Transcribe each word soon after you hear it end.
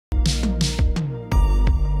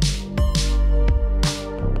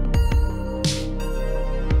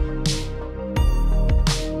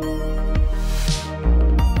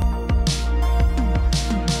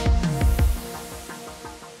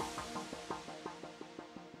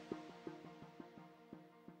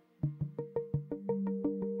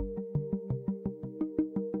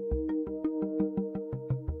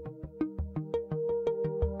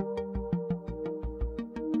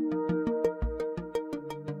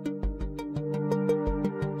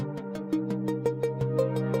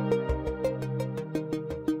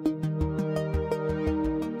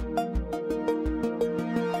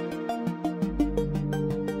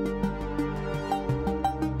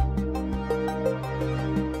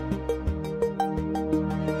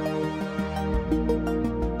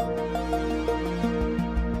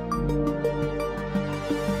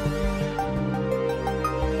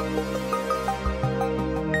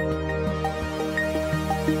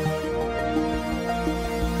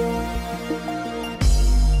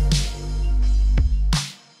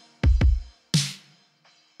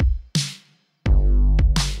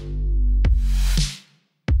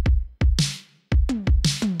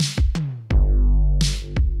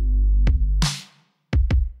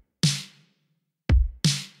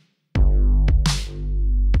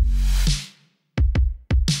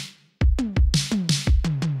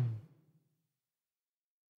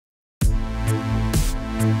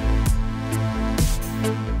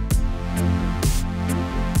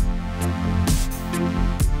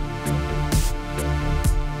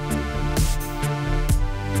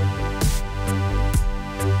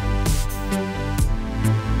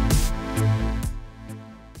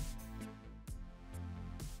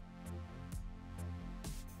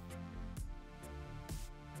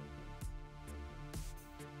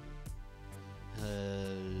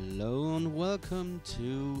welcome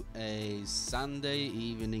to a Sunday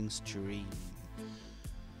evening stream.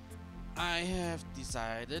 I have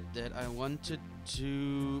decided that I wanted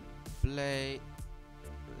to play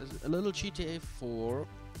a little GTA 4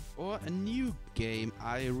 or a new game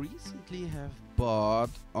I recently have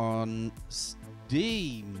bought on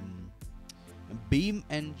Steam,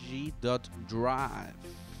 BeamNG.drive.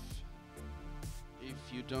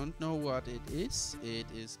 If you don't know what it is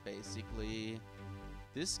basically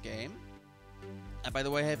this game. And by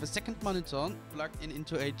the way, I have a second monitor plugged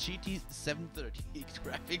into a GT 730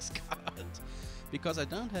 graphics card because I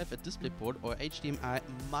don't have a DisplayPort or HDMI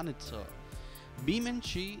monitor.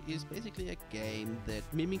 BeamNG is basically a game that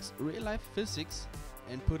mimics real-life physics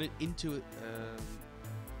and put it into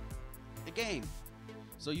a game.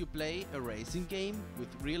 So you play a racing game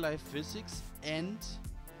with real-life physics and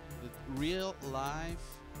with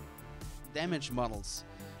real-life damage models.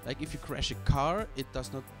 Like if you crash a car, it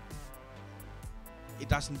doesn't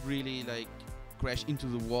really like crash into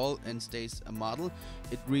the wall and stays a model.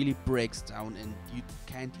 It really breaks down and you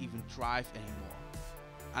can't even drive anymore.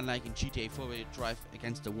 Unlike in GTA 4 where you drive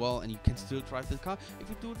against the wall and you can still drive the car, if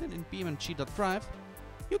you do that in BeamNG.drive,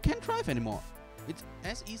 you can't drive anymore. It's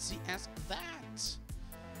as easy as that.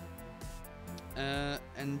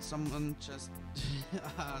 And someone just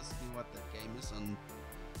asked me what that game is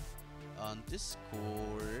on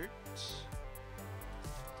Discord.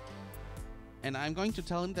 And I'm going to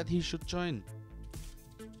tell him that he should join.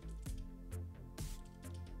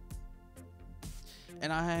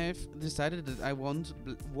 And I have decided that I won't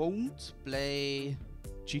play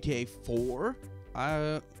GTA 4.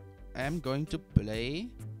 I am going to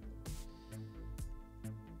play.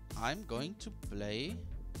 I'm going to play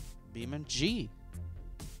BeamNG.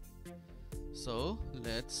 So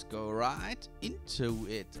let's go right into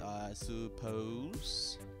it, I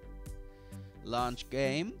suppose. Launch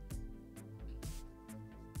game.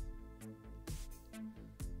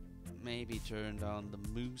 Maybe turn down the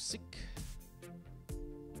music.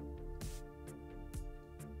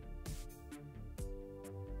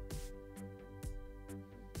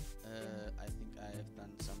 I think I have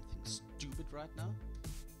done something stupid right now.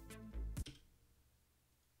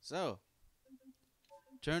 So,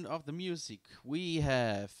 turned off the music. We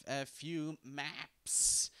have a few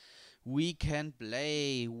maps we can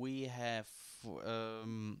play. We have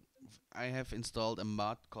I have installed a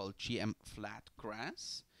mod called GM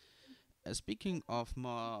Flatgrass. Speaking of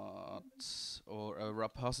mods or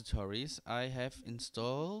repositories, I have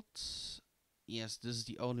installed. Yes, this is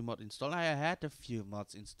the only mod installed. I had a few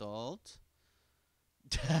mods installed.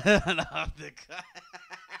 Turn off the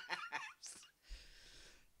caps.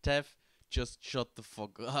 Tev, just shut the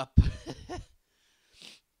fuck up.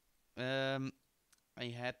 I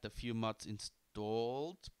had a few mods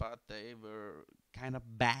installed, but they were kind of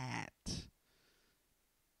bad.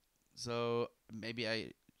 So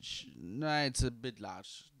maybe no, it's a bit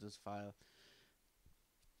large, this file.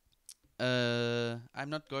 I'm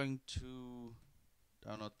not going to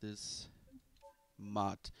download this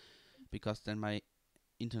mod because then my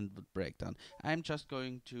internet would break down. I'm just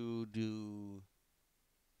going to do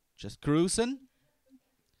just cruising.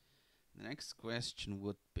 The next question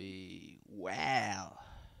would be, well,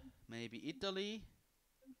 maybe Italy,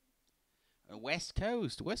 West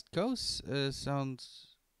Coast. West Coast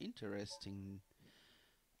sounds interesting.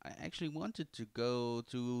 I actually wanted to go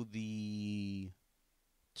to the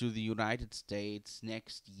United States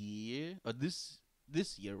next year, or this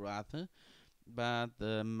year rather, but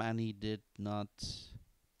the money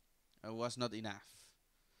was not enough.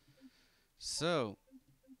 So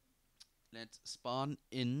let's spawn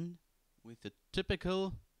in with a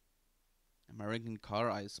typical American car,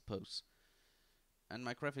 I suppose. And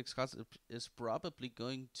my graphics card is probably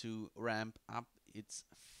going to ramp up its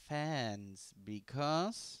fans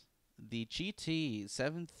because the GT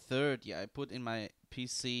 730 I put in my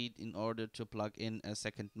PC in order to plug in a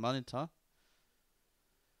second monitor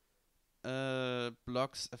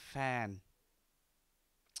blocks a fan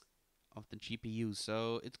of the GPU,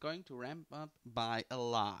 so it's going to ramp up by a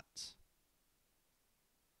lot.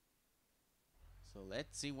 So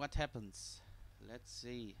let's see what happens. Let's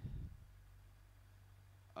see.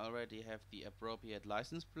 Already have the appropriate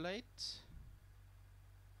license plate.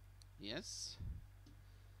 Yes.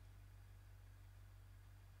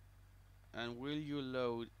 And will you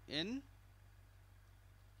load in?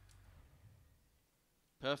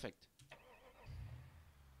 Perfect.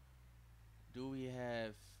 Do we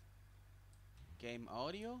have game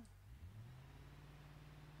audio?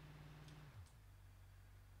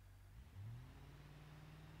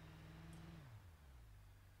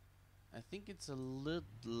 I think it's a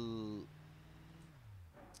little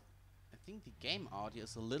think the game audio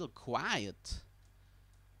is a little quiet.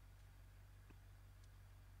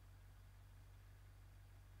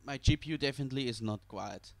 My GPU definitely is not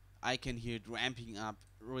quiet. I can hear it ramping up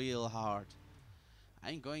real hard.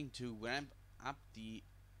 I'm going to ramp up the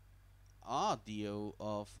audio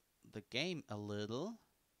of the game a little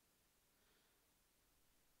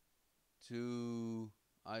to,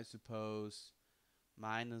 I suppose,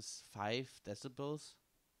 -5 decibels.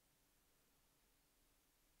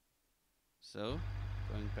 So,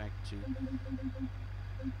 going back to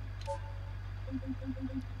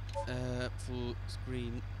full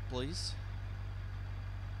screen, please.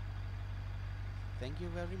 Thank you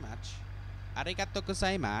very much. Arigato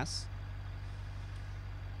gozaimasu.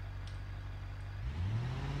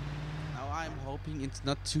 Now I'm hoping it's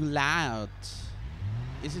not too loud.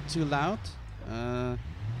 Is it too loud?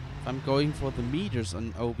 If I'm going for the meters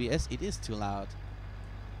on OBS, it is too loud.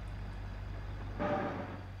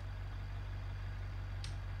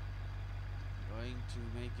 Going to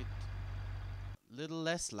make it a little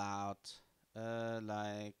less loud.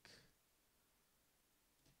 Like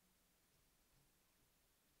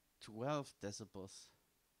 12 decibels.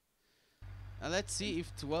 Let's see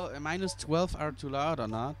if -12 are too loud or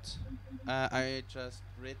not. I just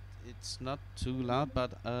read it's not too loud,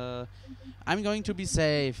 but I'm going to be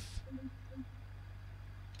safe.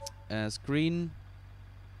 Screen,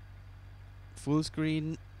 full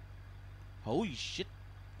screen. Holy shit,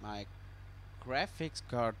 my graphics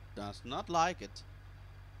card does not like it.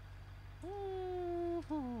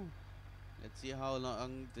 Let's see how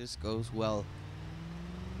long this goes well.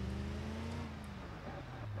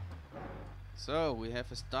 So we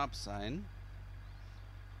have a stop sign,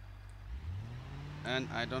 and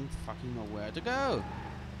I don't fucking know where to go.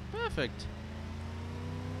 Perfect.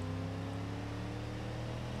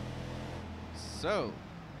 So,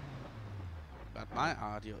 but my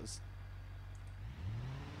audio is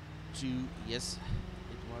too, yes,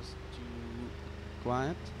 it was too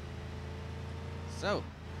quiet. So,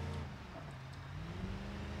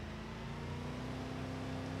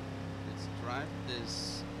 let's drive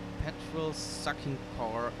this petrol sucking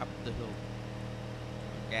car up the hill.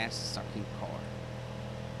 Gas sucking car.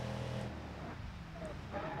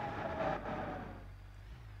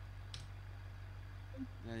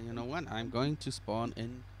 You know what? I'm going to spawn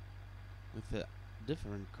in with a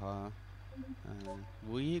different car.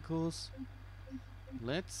 Vehicles.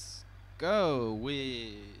 Let's go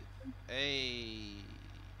with a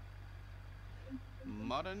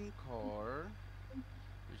modern car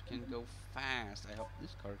which can go fast. I hope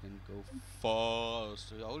this car can go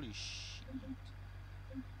fast. Holy shit.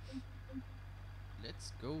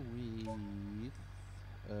 Let's go with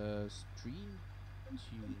stream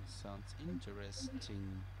tune. Sounds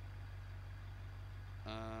interesting.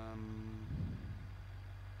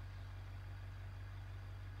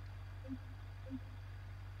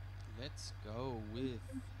 Let's go with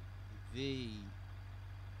the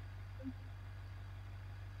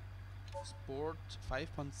Sport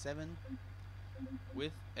 5.7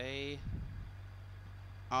 with a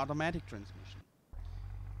automatic transmission,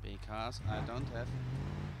 because I don't have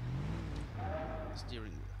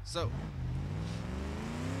steering wheel. So,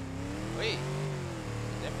 wait,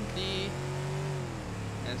 definitely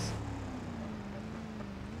has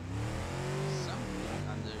something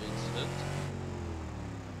under its hood.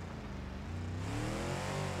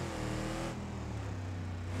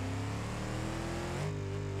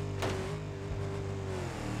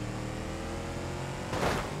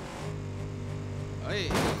 Hey,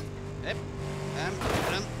 yep,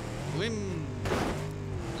 win.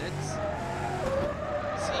 Let's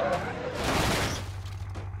see.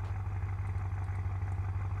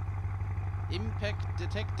 Impact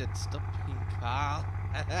detected. Stopping car.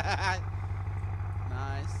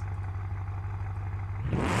 Nice.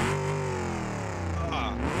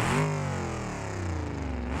 Oh.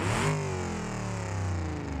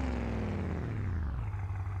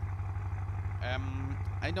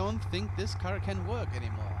 I don't think this car can work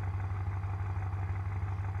anymore.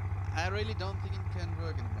 I really don't think it can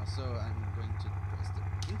work anymore, so I'm going to press the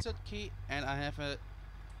insert key, and I have a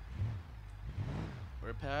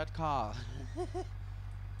repaired car.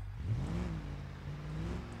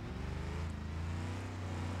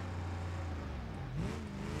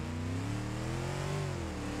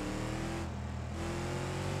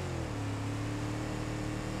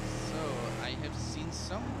 So I have seen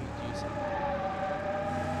some videos on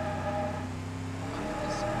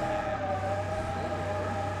this before.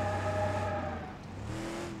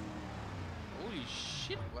 Holy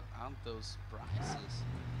shit, what aren't those prices?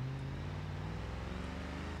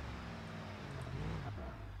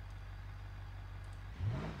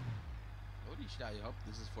 shit, I hope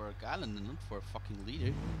this is for a gallon and not for a fucking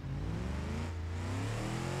liter.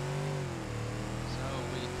 So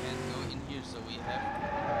we can go in here, so we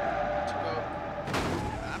have to go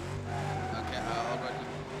up. Okay, I already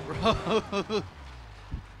broke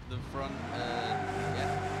the front,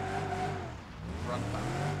 front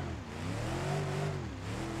bumper.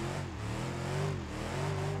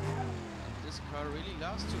 And this car really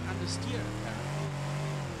loves to understeer, apparently.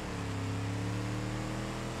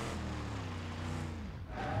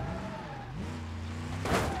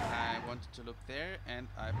 To look there, and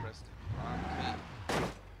I pressed it.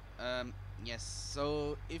 Okay. Yes,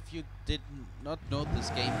 so if you did not know this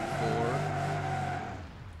game before,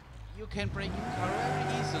 you can break your car very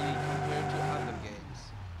easily compared to other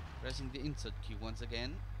games. Pressing the insert key once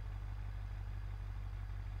again.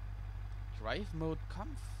 Drive mode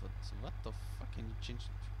comfort. What the fuck can you change?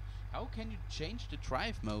 How can you change the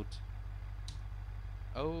drive mode?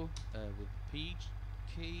 Oh, with P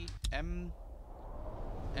key M.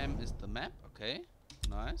 M is the map, okay,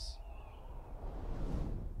 nice.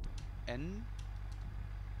 N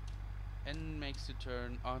makes you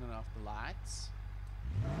turn on and off the lights.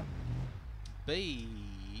 B,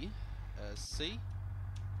 C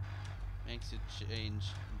makes you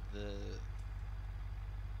change the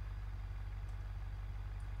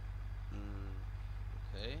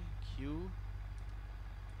okay. Q,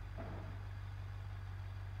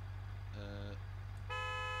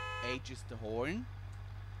 H is the horn.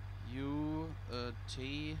 U,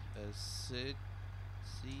 T, C,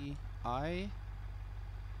 I,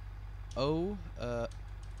 O,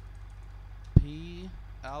 P,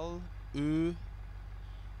 L, U.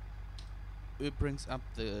 U brings up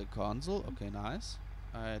the console. Okay, nice.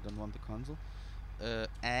 I don't want the console.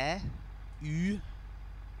 U,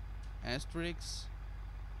 asterisk.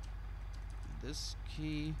 This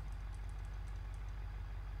key.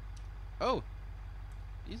 Oh,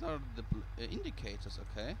 these are the indicators.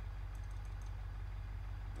 Okay.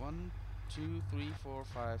 1, 2, 3, 4,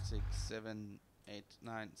 5, 6, 7, 8,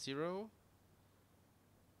 9, 0.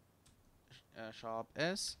 Sharp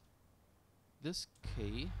S. This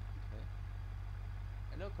key. Okay.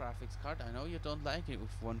 Hello, graphics card. I know you don't like it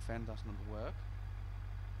if one fan does not work.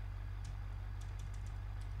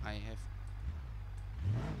 I have.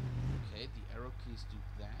 Okay, the arrow keys do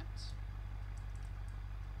that.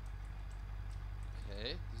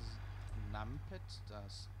 Okay, this is numpad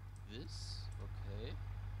does this. Okay.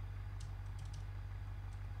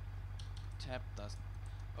 Tab does.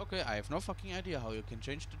 Okay, I have no fucking idea how you can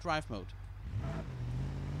change the drive mode. I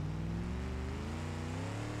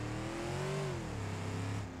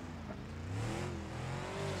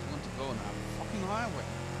just want to go on a fucking highway.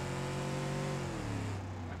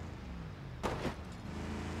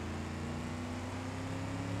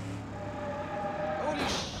 Holy sh!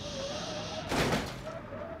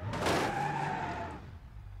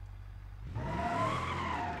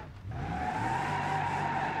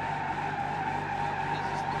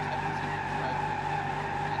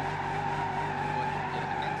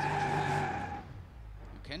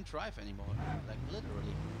 Can't drive anymore, like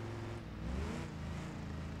literally.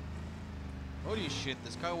 Holy shit,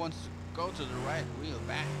 this car wants to go to the right real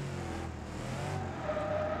bad.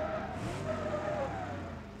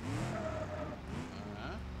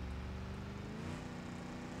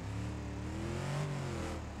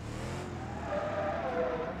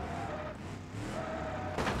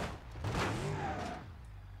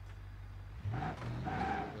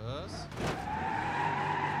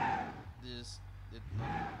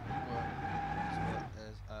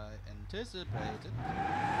 Anticipated.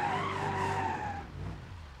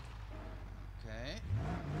 Okay.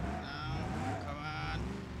 Now, come on.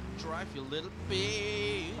 Drive, you little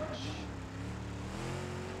bitch.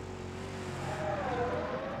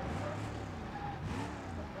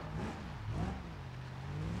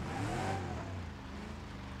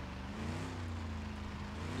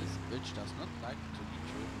 This bitch does not like to be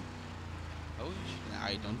driven. Oh shit.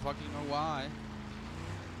 I don't fucking know why.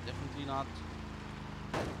 Definitely not.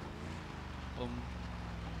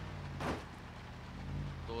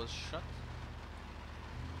 Doors shut.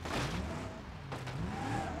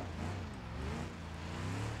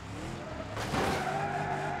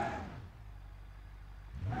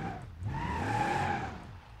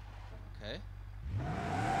 Okay.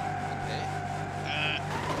 Okay.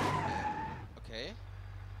 Okay.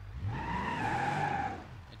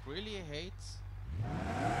 It really hates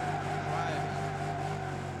driving.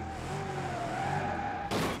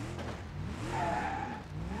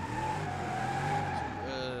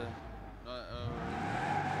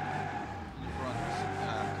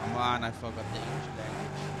 I forgot the English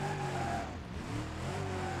language.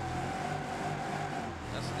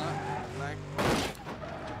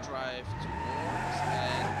 drive towards,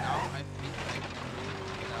 and now I think I can really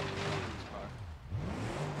get out of this car.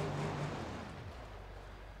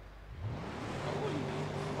 Holy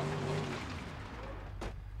fuck.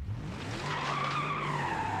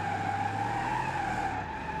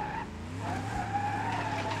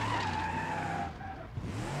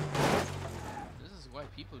 This is why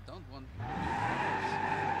people don't want new cars,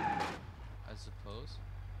 I suppose.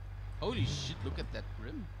 Holy shit, look at that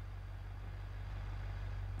rim.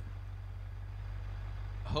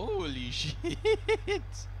 Holy shit! If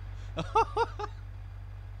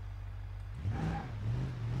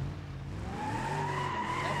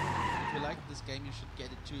you like this game, you should get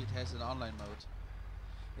it too. It has an online mode.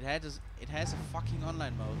 It has a fucking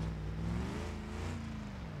online mode.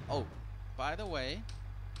 Oh, by the way,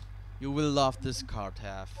 you will love this car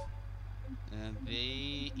tab. And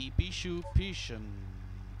the Ibishu Pishan.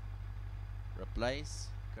 Replace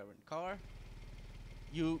current car.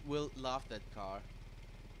 You will love that car.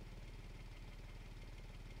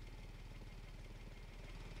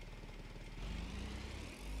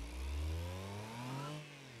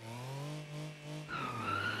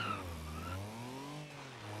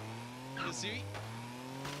 You see?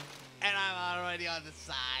 And I'm already on the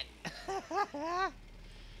side.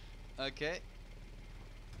 Okay.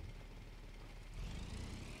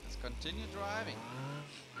 Let's continue driving.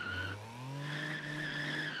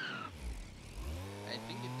 I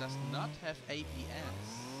think it does not have ABS.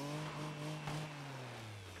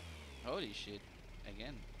 Holy shit.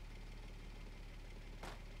 Again.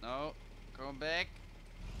 No. Go back.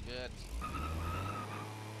 Good.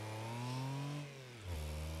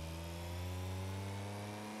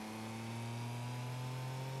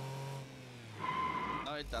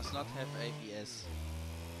 No, it does not have ABS.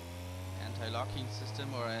 Anti-locking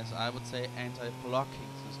system, or as I would say,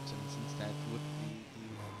 anti-blocking system, since that would be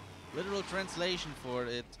the literal translation for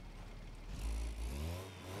it.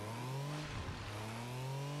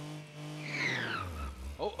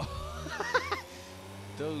 Oh!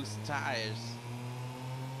 Those tires.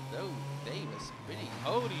 Oh, they were spinning.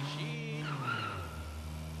 Holy shit!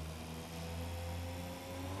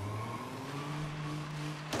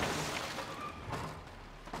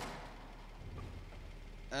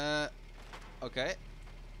 Okay.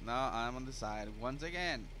 Now I'm on the side once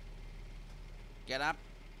again. Get up.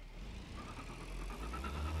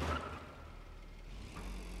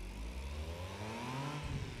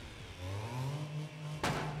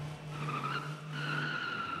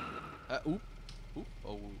 Oop. Oop.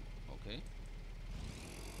 Oh, okay.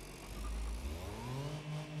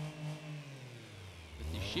 With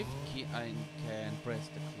the shift key I can press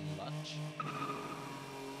the clutch.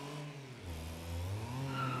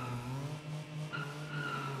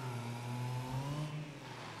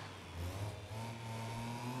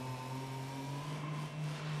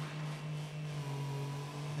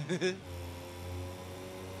 It's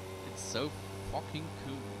so fucking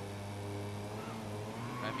cool.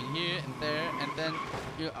 Driving here and there, and then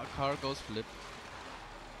your car goes flip.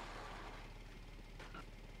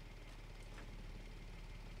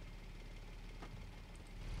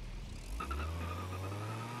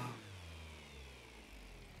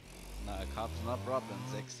 No, cops, not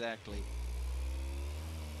problems, exactly.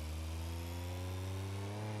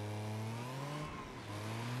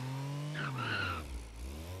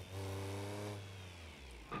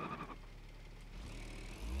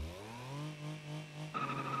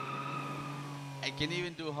 I can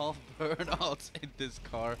even do half burnouts in this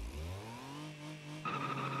car.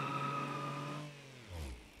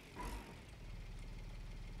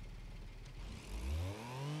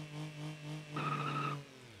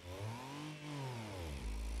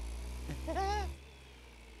 I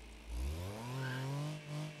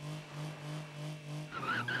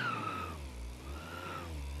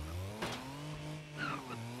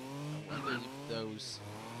wonder if those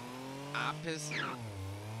apis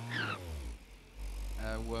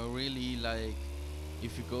were really like,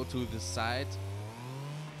 if you go to the side,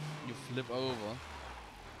 you flip over.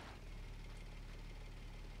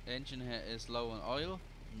 Engine here is low on oil.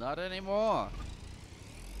 Not anymore.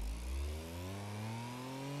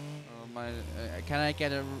 Can I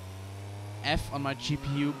get a F on my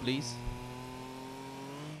GPU, please?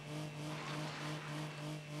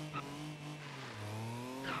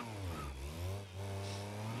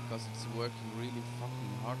 Because it's working really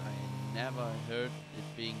fucking hard. I never heard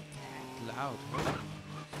it being that loud.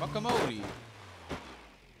 Guacamole!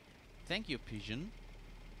 Thank you, Pigeon.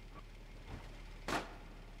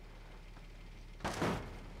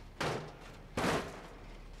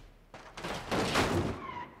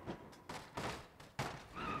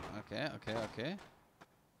 Okay.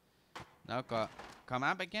 Now come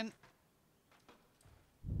up again.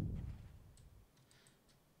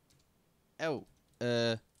 Oh.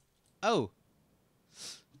 Oh.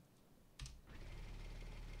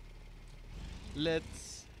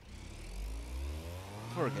 Let's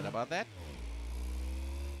forget about that.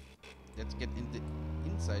 Let's get in the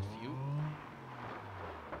inside view.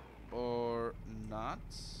 Or not,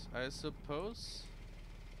 I suppose.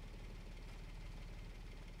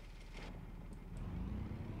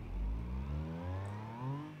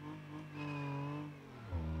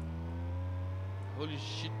 Holy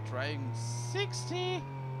shit, driving 60 in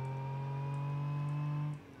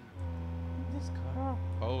this car.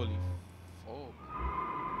 Holy fuck.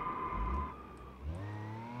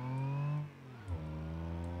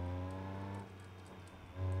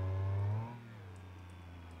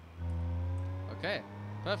 Okay,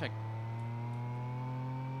 perfect.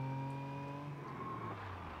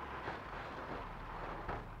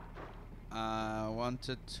 I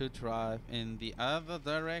wanted to drive in the other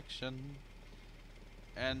direction,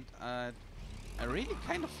 and I really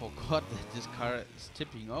kind of forgot that this car is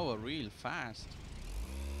tipping over real fast.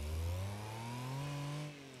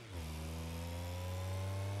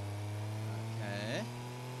 Okay,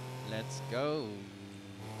 let's go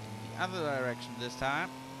in the other direction this time.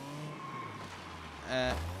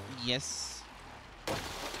 Yes.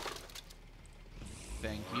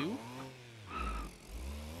 Thank you.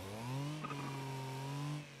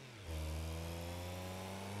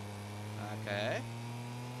 Okay.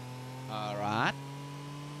 Alright.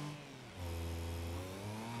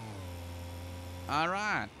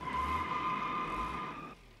 Alright.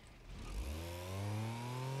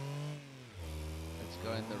 Let's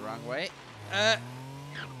go in the wrong way.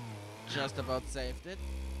 Just about saved it.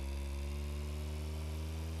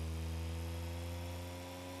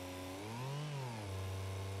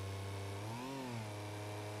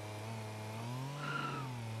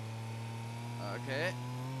 Okay.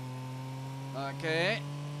 Okay.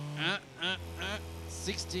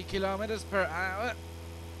 60 kilometers per hour.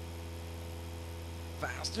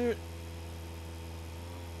 Faster.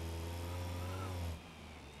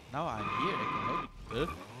 Now I'm here. I can hold it.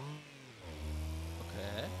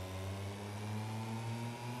 Okay.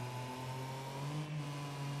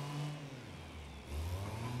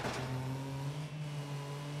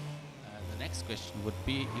 The next question would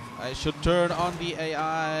be if I should turn on the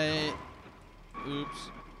AI. Oops.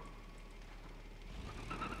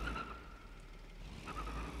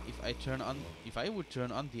 If I would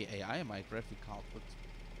turn on the AI, my graphic card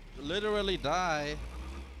would literally die.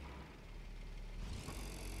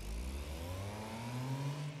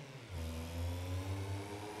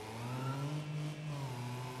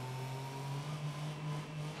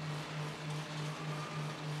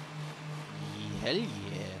 Hell yeah.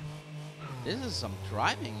 This is some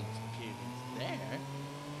driving experience there.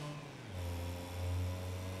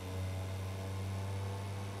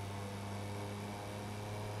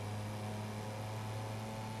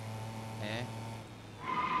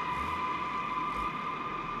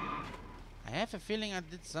 I have a feeling I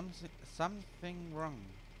did something wrong.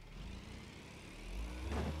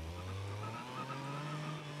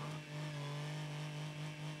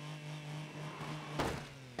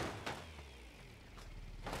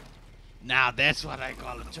 Now that's what I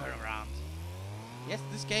call a turnaround. Yes,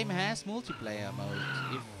 this game has multiplayer mode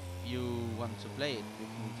if you want to play it with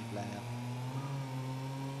multiplayer.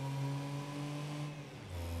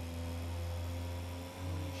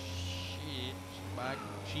 Shit, my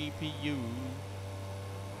GPU.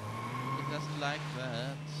 It doesn't like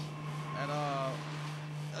that at all.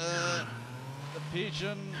 The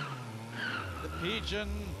pigeon. The pigeon.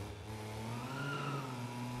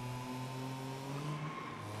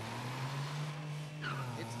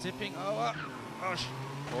 It's tipping over. Oh,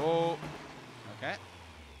 oh. Okay.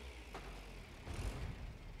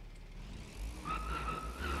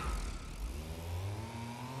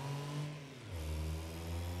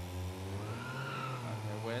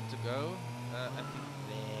 Okay, where to go? I think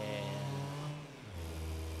there.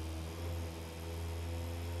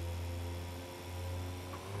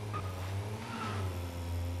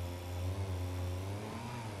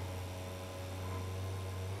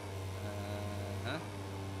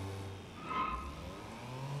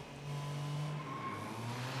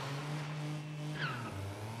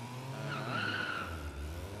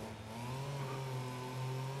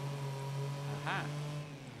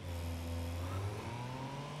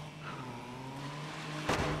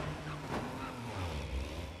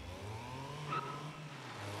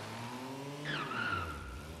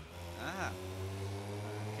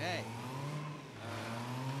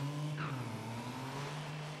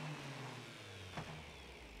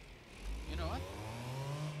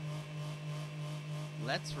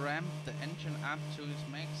 Let's ramp the engine up to its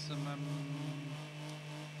maximum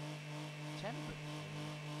temperature.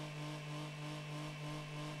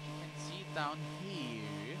 As you can see down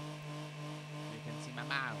here, you can see my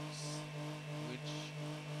mouse, which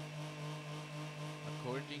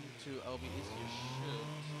according to OBS you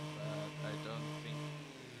should, but I don't think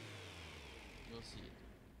you'll see it.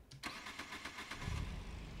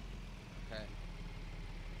 Okay.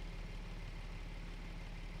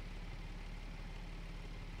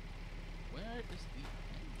 Where is the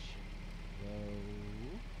engine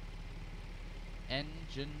though?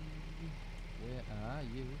 Engine, where are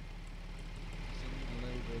you? Zoom a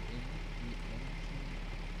little bit in. The engine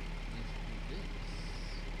is this.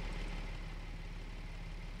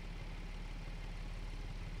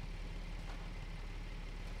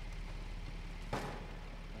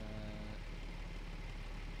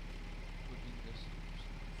 Putting this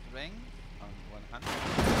strength on 100.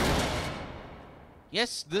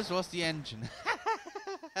 Yes, this was the engine.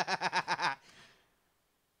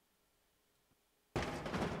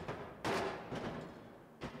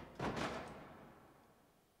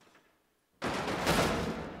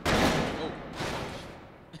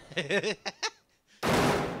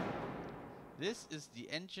 This is the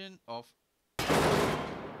engine of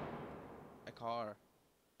a car.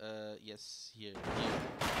 Yes, here.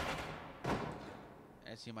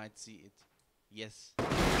 As you might see it. Yes.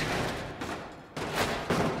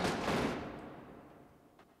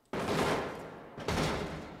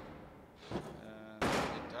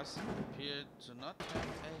 It doesn't appear to not have a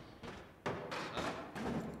hit.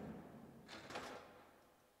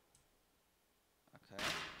 Okay.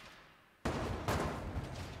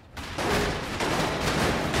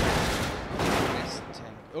 Gas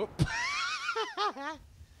tank. Oh.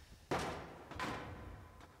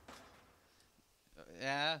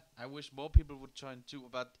 Yeah, I wish more people would join too,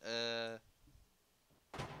 but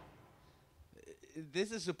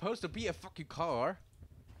this is supposed to be a fucking car.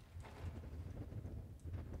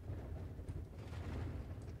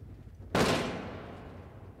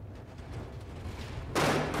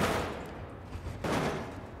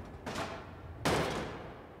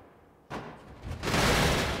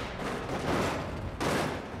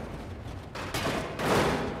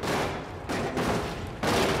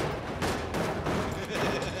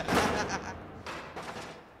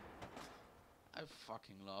 I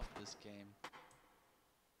fucking love this game.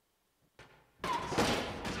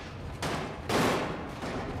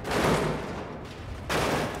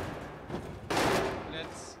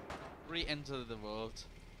 Let's re-enter the world.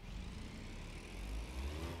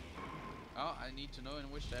 Oh, I need to know in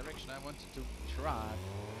which direction I wanted to drive.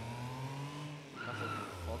 Because I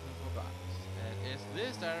fucking forgot. It is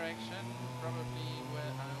this direction, probably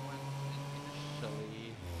where I went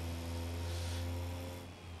initially.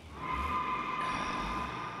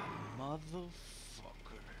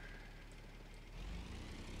 Motherfucker.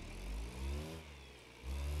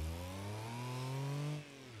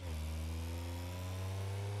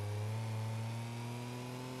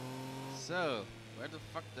 So, where the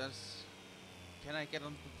fuck can I get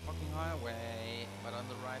on the fucking highway, but on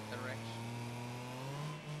the right direction?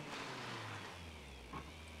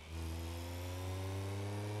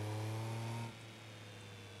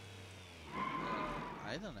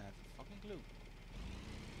 I don't have a fucking clue.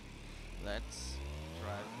 Let's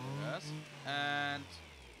drive reverse and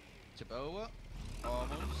tip over.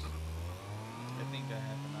 Almost. I think I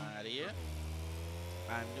have an idea.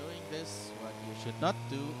 I'm doing this what you should not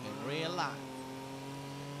do in real life.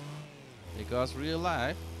 Because real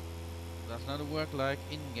life does not work like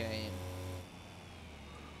in-game.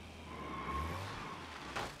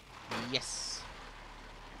 Yes.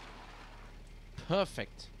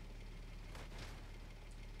 Perfect.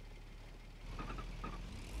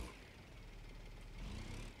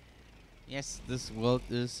 Yes, this world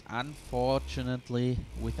is unfortunately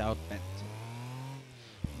without Benton.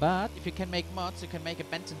 But if you can make mods, you can make a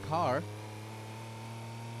Benton car.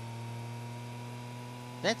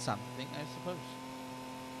 That's something, I suppose.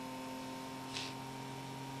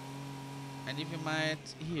 And if you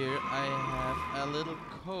might hear, I have a little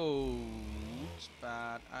code,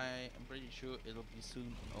 but I am pretty sure it'll be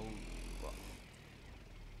soon over.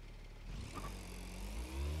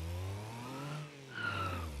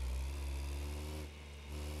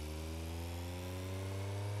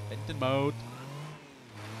 Benton mode.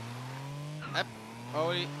 Up,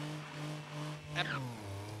 Ollie. Up.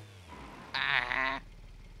 Ah.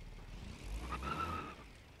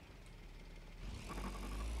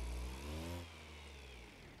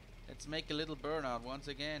 Let's make a little burnout once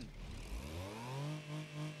again.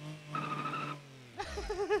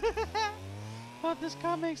 Oh, this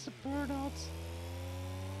car makes the burnouts.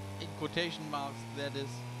 In quotation marks, that is.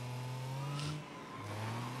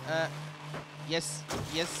 Uh, yes,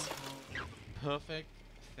 yes. Perfect.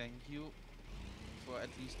 Thank you for at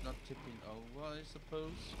least not tipping over, I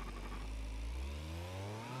suppose.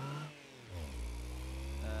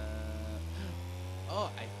 Oh,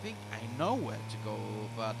 I think I know where to go,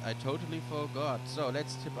 but I totally forgot. So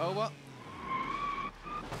let's tip over.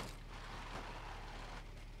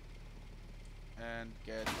 And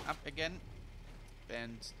get up again.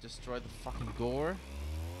 And destroy the fucking door.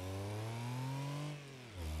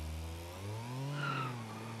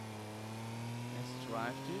 Let's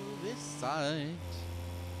drive to this side.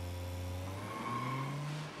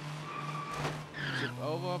 Tip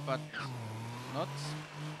over, but not.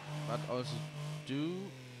 But also do.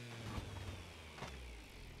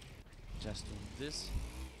 Just do this.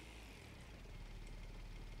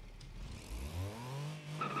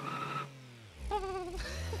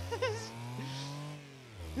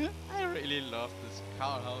 I really love this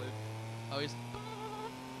car, how it's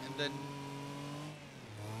and then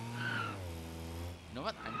you know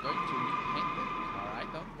what? I'm going to repaint that car. I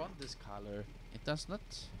don't want this color. It does not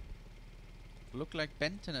look like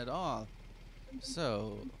Benton at all.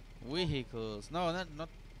 So vehicles. No, not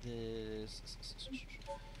this.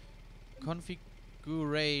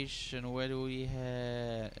 Configuration. Where do we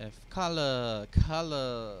have color?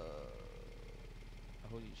 Color.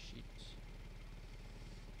 Holy shit.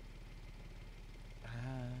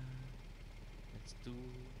 Let's do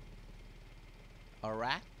a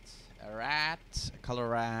rat,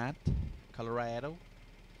 Colorado,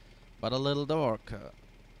 but a little darker.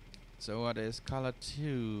 So what is color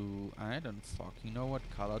 2? I don't fucking know what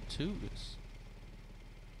color 2 is.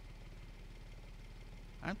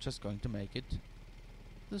 I'm just going to make it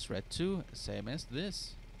this red 2, same as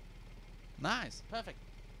this. Nice, perfect.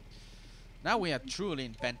 Now we are truly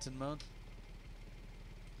in Benton mode.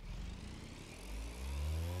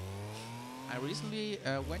 I recently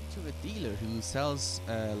went to a dealer who sells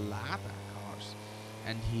Lada cars,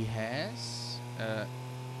 and he has at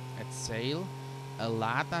sale a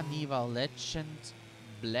Lada Niva Legend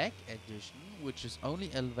Black Edition, which is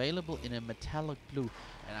only available in a metallic blue.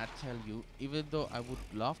 And I tell you, even though I would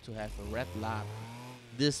love to have a red Lada,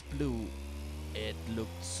 this blue, it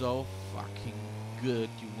looked so fucking good,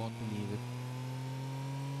 you won't believe it.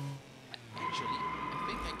 Actually, I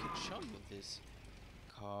think I can show you this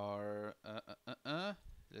car.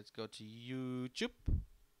 Let's go to YouTube,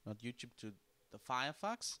 not YouTube, to the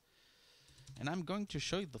Firefox, and I'm going to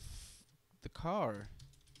show you the car.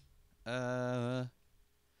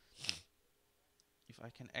 If I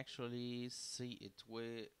can actually see it,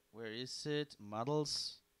 where is it?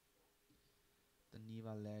 Models, the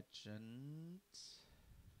Niva Legend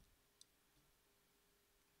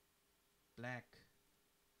Black,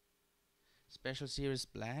 Special Series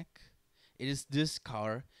Black. It is this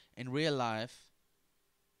car in real life.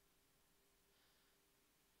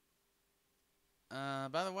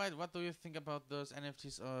 By the way, what do you think about those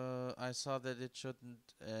NFTs? I saw that it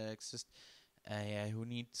shouldn't exist. Yeah, who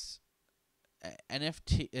needs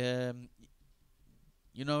NFT?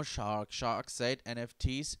 You know, Shark said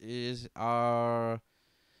NFTs are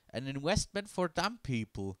an investment for dumb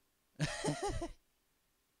people.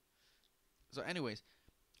 So, anyways,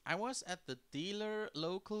 I was at the dealer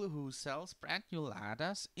local who sells brand new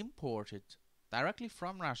Ladas imported directly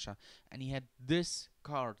from Russia, and he had this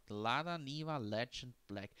car, the Lada Niva Legend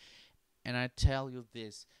Black. And I tell you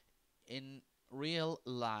this, in real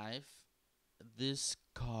life, this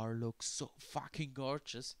car looks so fucking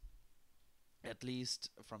gorgeous. At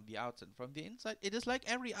least from the outside. From the inside, it is like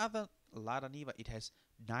every other Lada Niva. It has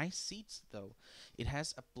nice seats though. It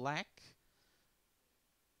has a black.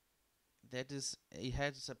 It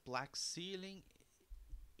has a black ceiling.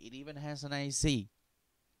 It even has an AC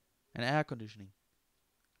and air conditioning.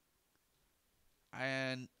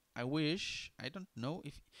 And I don't know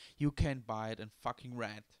if you can buy it in fucking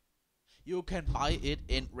red. You can buy it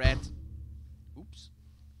in red. Oops.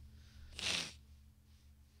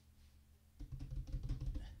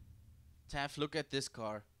 Taff, look at this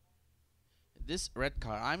car. This red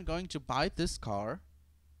car. I'm going to buy this car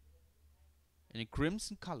in a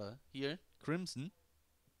crimson color. Here, crimson.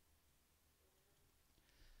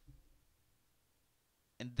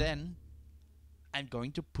 And then I'm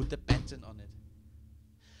going to put a Benton on it.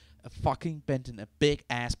 A fucking Benton. A big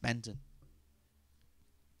ass Benton.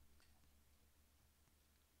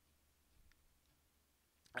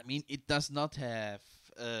 I mean, it does not have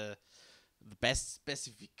the best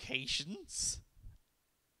specifications.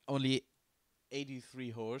 Only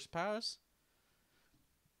 83 horsepower.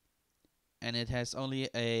 And it has only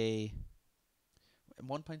a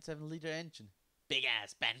 1.7 liter engine. big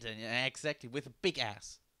ass Benton. Yeah, exactly, with a big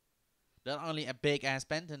ass. Not only a big ass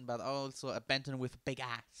Benton, but also a Benton with a big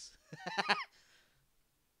ass.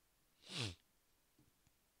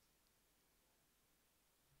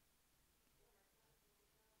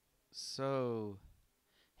 So,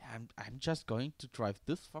 yeah, I'm just going to drive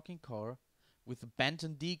this fucking car with the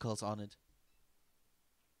Benton decals on it,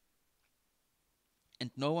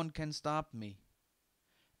 and no one can stop me.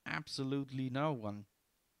 Absolutely no one.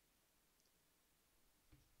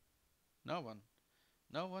 No one.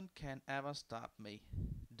 No one can ever stop me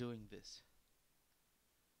doing this.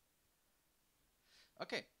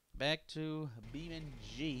 Okay, back to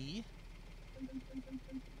BeamNG.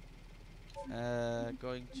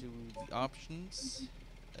 Going to the options,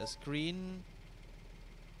 a screen.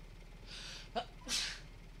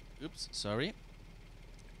 Oops, sorry.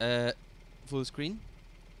 Full screen.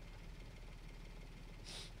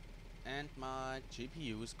 And my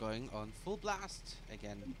GPU is going on full blast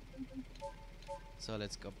again. So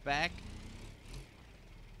let's go back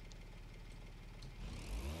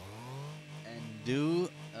and do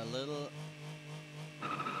a little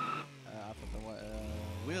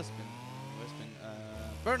wheel spin.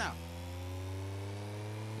 Burnout.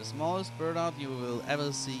 The smallest burnout you will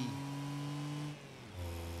ever see.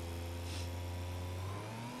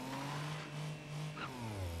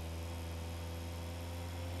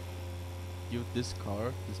 Dude, this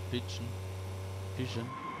car, this pigeon.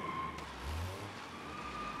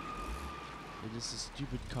 It is a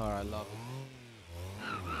stupid car, I love it.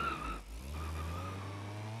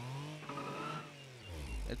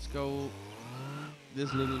 Let's go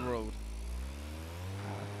this little road.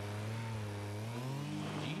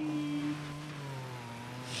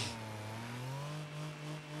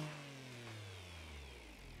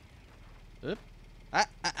 Up.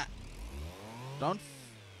 Don't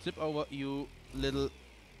flip over, you little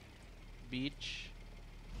beach.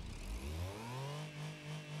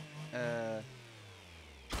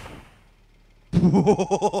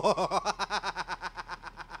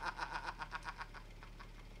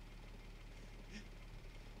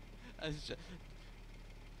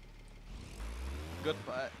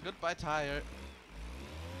 Goodbye tire.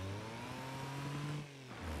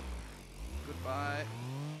 Goodbye.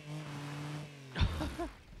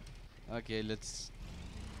 Okay, let's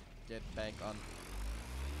get back on.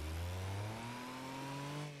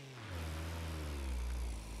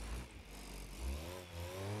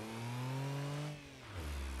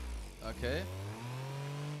 Okay.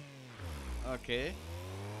 Okay.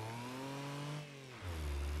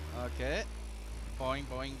 Okay. Boing,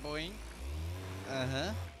 boing, boing.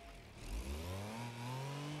 Uh-huh.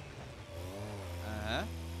 Uh-huh.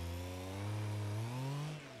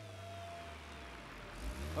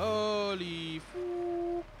 Holy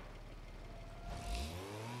fuck.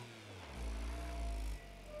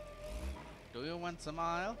 Do you want some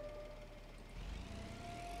oil?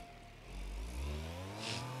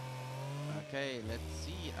 Okay, let's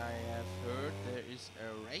see. I have heard there is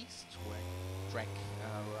a race track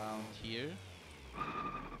around here.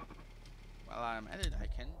 While I'm at it, I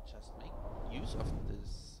can just make use of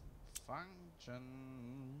this function.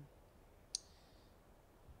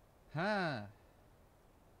 Huh.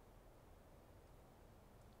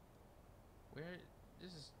 Where?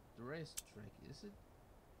 This is the racetrack, is it?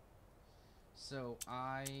 So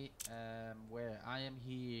I am where? I am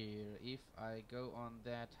here. If I go on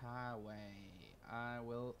that highway, I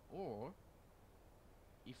will, or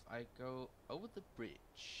if I go over the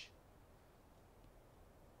bridge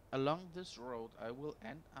along this road, I will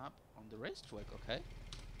end up on the racetrack, okay?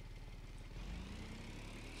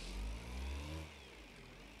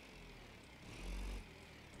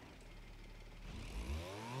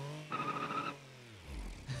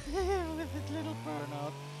 With its little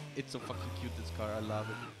burnout. It's so fucking cute, this car, I love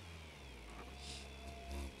it.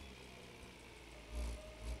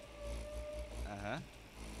 Uh-huh.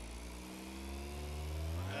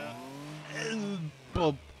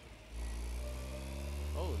 Bob.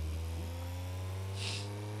 Oh.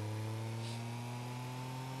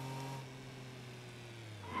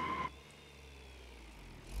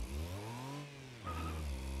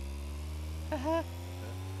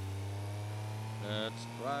 Let's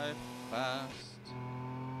drive fast.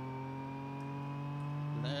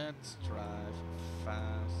 Let's drive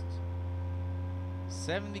fast.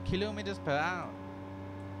 70 kilometers per hour.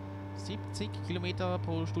 70 Kilometer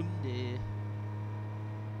pro Stunde.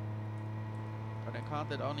 But a car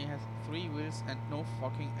that only has 3 wheels and no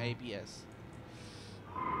fucking ABS.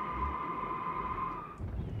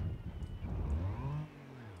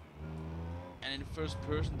 And in first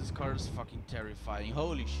person, this car is fucking terrifying.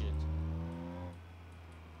 Holy shit.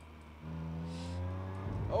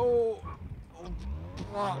 Oh.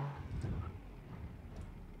 Oh.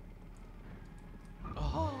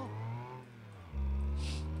 Oh.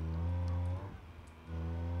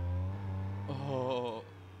 Oh.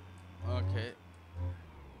 Okay.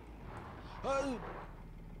 Oh.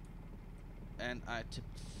 And I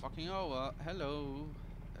tipped fucking over. Hello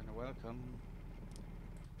and welcome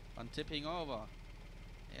on tipping over.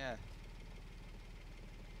 Yeah.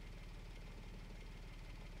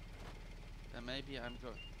 Then maybe I'm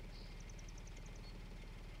good.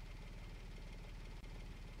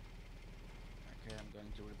 Okay, I'm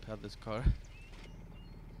going to repair this car.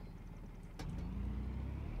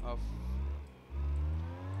 Oh.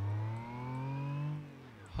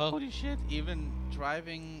 Holy shit, even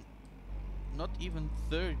driving not even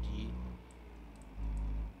 30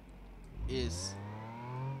 is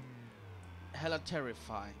hella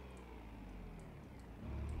terrifying.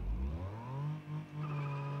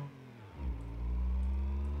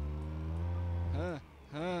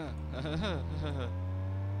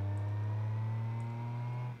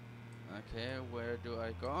 Okay, where do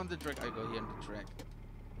I go? On the track, I go here on the track.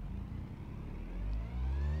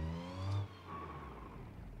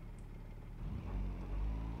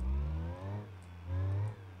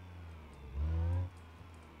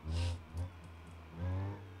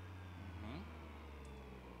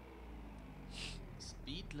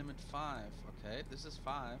 Speed limit 5. Okay, this is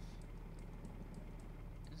 5.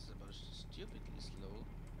 This is about stupidly slow.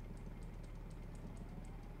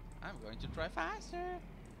 I'm going to try faster.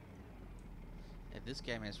 Yeah, this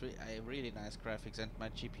game has really nice graphics and my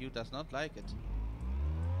GPU does not like it.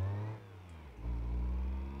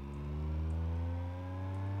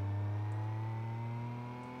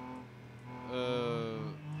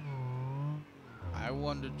 I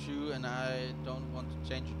wanted to, and I don't want to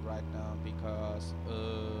change it right now because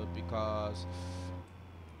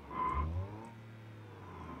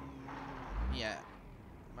yeah,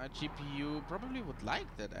 my GPU probably would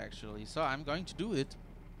like that actually. So I'm going to do it.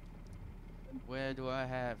 Where do I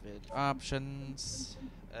have it? Options,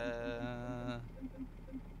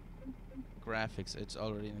 graphics. It's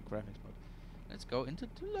already in the graphics mode. Let's go into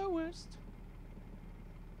the lowest.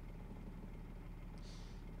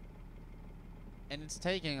 And it's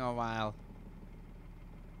taking a while.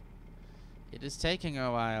 It is taking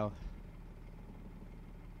a while.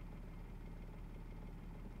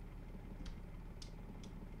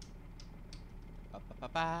 Ba ba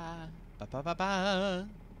ba ba ba ba ba.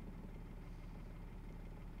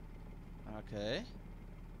 Okay.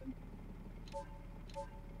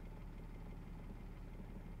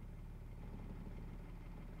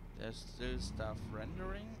 There's still stuff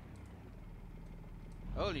rendering.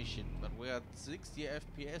 Holy shit, but we're at 60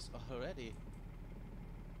 FPS already.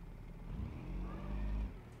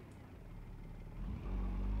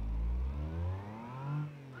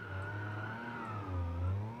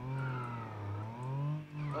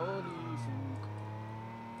 Holy fuck.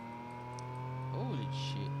 Holy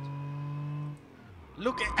shit.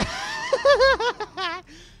 Look at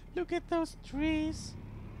look at those trees.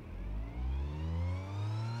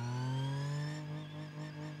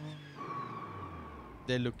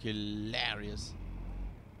 They look hilarious.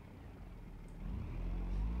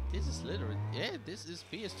 This is literally, yeah, this is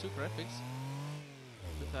PS2 graphics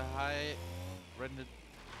with a high rendered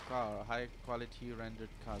car, high quality rendered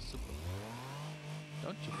car. Super.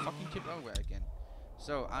 Don't you fucking tip over again.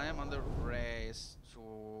 So I am on the race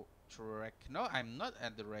track. No, I'm not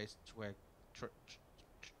at the race track.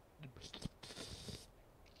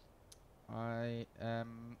 I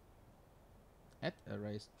am at a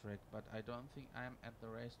racetrack, but I don't think I'm at the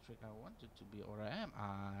racetrack I wanted to be, or am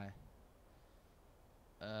I?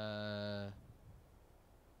 A,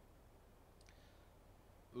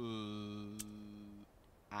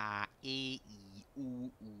 E, I, U,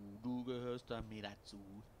 du gehörst da mir dazu.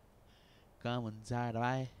 Komm und sei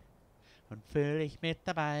dabei und fühl dich mit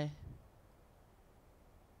dabei.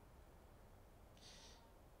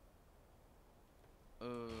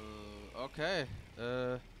 Okay.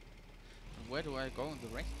 Where do I go in the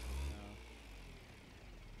racetrack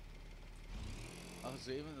now? Oh,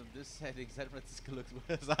 so even in this setting, San Francisco looks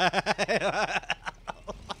worse.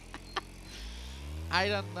 I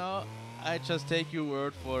don't know. I just take your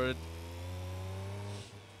word for it.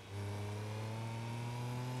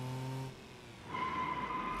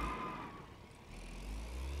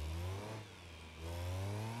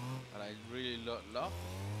 But I really love the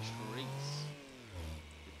trees.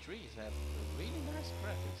 The trees have really nice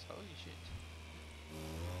graphics. Holy shit.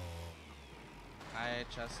 I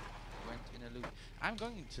just went in a loop. I'm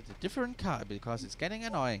going into the different car because it's getting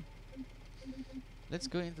annoying. Let's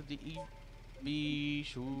go into the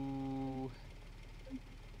Bishu.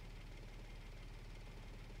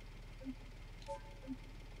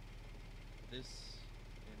 this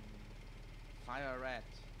in fire red.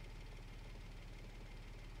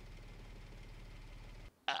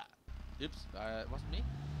 Ah, oops, it wasn't me.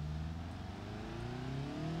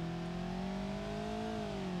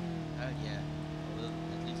 Yeah,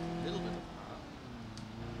 at least a little bit of power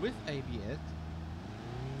with ABS.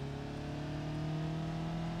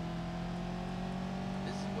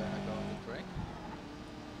 This is where I go on the track.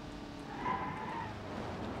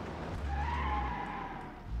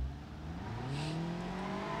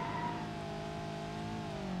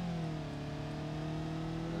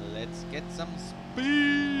 Let's get some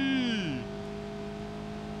speed.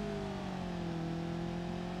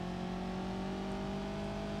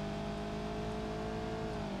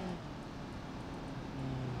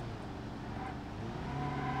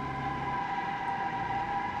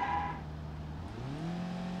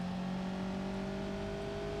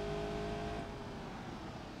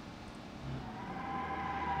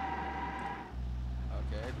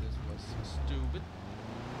 Okay, this was stupid.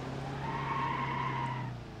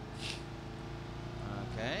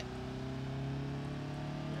 Okay.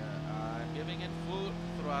 Yeah, I'm giving it full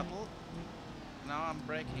throttle. Now I'm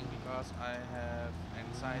braking because I have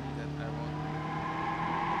anxiety that I won't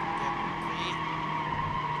get free.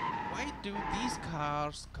 Why do these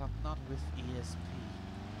cars come not with ESP?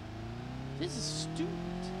 This is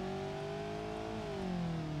stupid.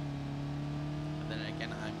 And then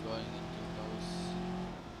again, I'm going into those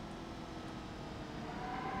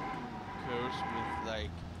curves with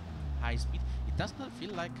like high speed. It does not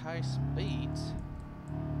feel like high speed.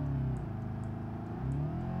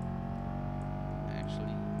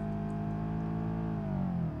 Actually.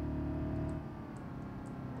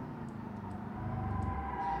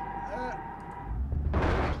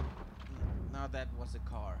 Now that was a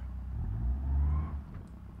car.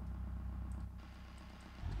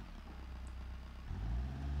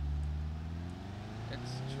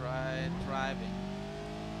 Let's try driving.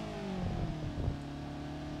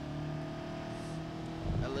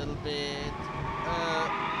 A little bit. Oh.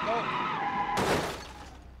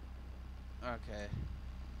 Okay.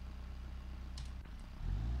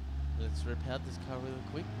 Let's repair this car real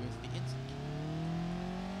quick with the instant.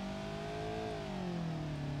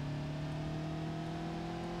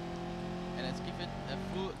 And let's give it a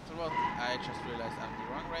full throttle. I just realized I'm the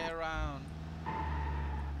wrong way around.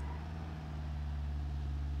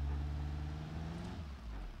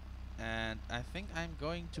 And I think I'm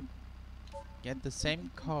going to get the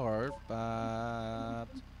same car, but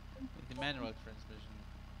with the manual transmission.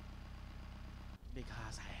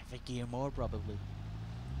 Because I have a gear more probably.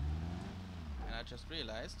 And I just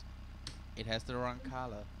realized it has the wrong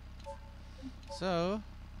color. So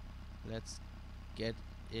let's get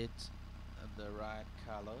it the right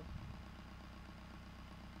color.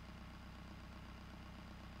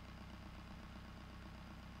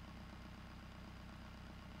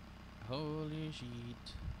 Holy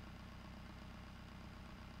shit.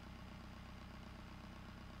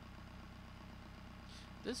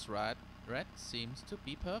 This red seems to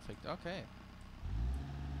be perfect. Okay.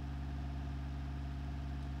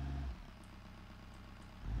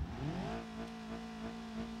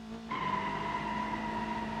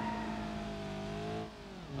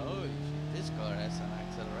 Oh shit, this car has an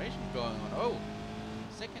acceleration going on. Oh,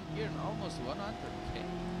 second gear and almost 100k.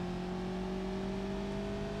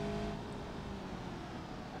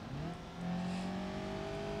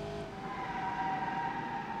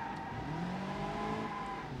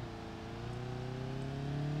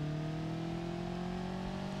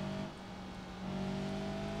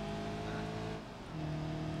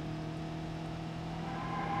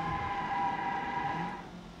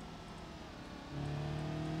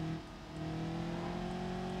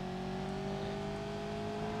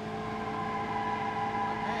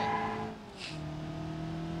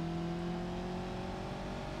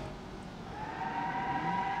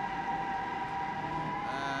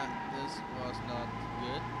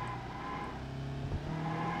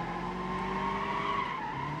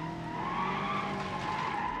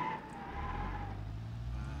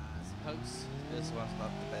 This was not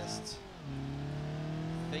the best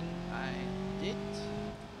thing I did.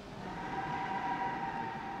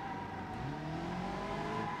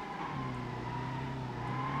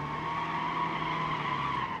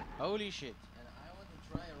 Holy shit. And I want to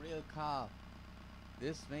try a real car.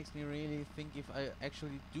 This makes me really think if I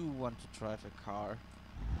actually do want to drive a car.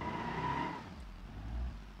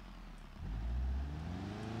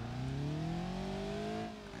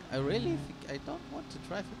 I really think I don't want to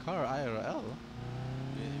drive a car IRL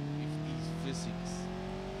if these physics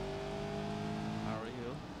are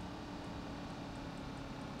real.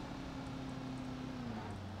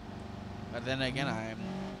 But then again, I'm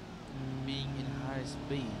being in high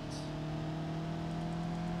speed,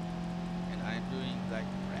 and I'm doing like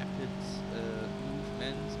rapid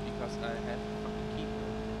movements because I have a fucking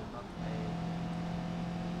keyboard,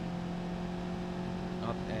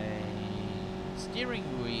 not a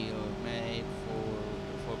steering wheel made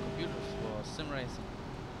for computers for sim racing.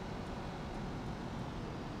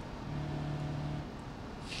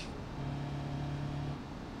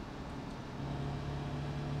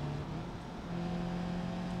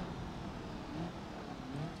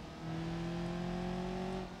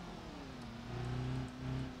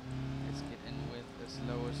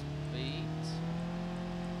 Slower speed.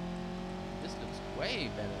 This looks way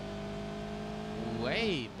better.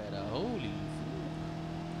 Way better. Holy fool.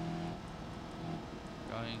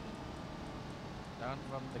 Going down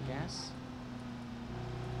from the gas.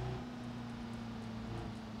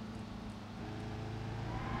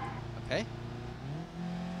 Okay.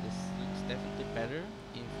 This looks definitely better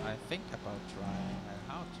if I think about driving and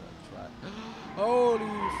how to drive.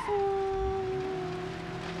 Holy fool.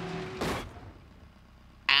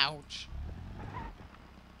 Ouch.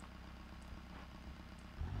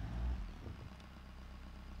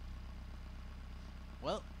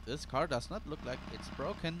 Well, this car does not look like it's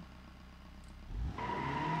broken.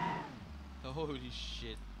 Holy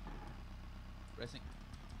shit. Pressing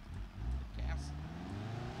the gas.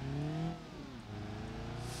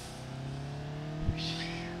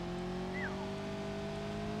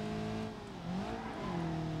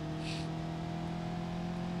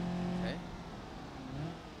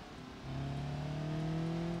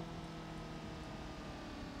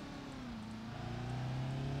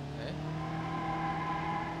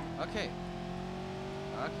 Okay.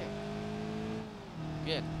 Okay.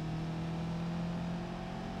 Good.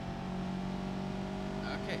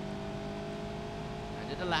 Okay. I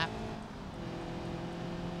did a lap.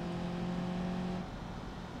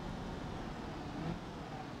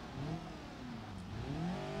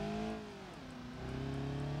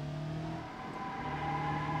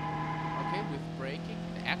 Okay, with braking,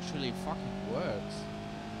 it actually fucking works.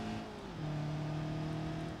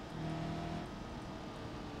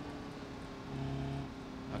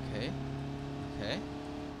 Okay. Okay.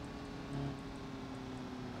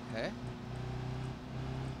 Okay.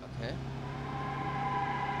 Okay.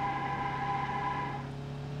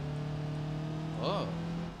 Oh.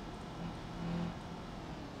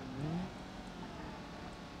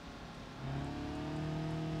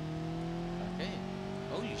 Okay.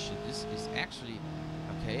 Holy shit, this is actually...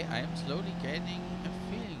 Okay, I am slowly gaining a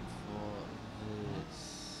feeling for this.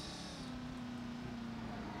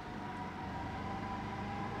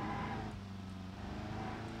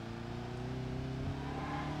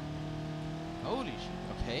 Holy shit,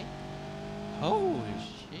 okay. Holy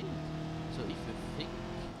shit. So if you think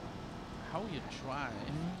how you drive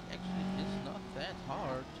actually is not that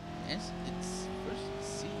hard as it's first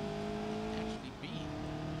seen it actually be.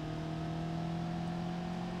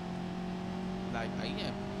 Like, I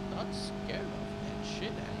am not scared of that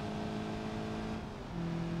shit anymore.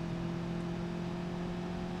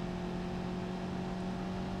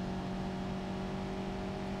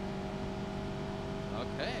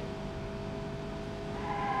 Okay.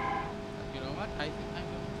 You know what? I think I'm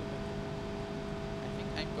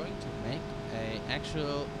going to make a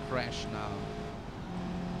actual crash now.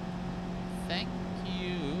 Thank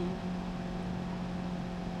you.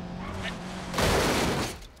 And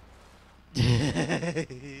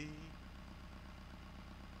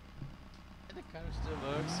the car still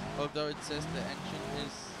works, although it says the engine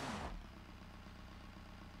is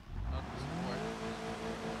not working.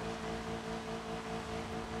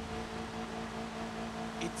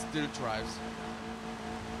 It still drives.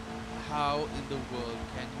 How in the world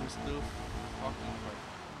can you still fucking work?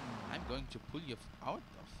 I'm going to pull you out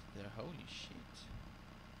of there, holy shit.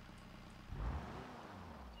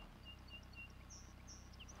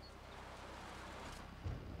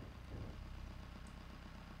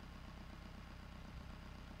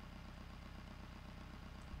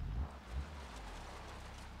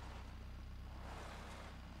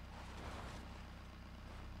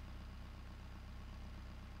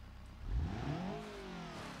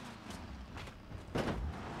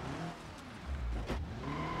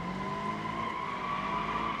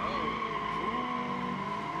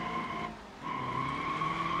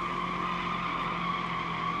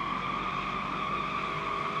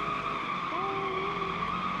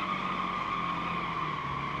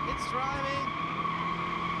 Driving,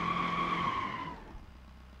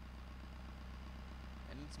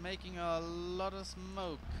 and it's making a lot of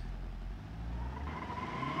smoke.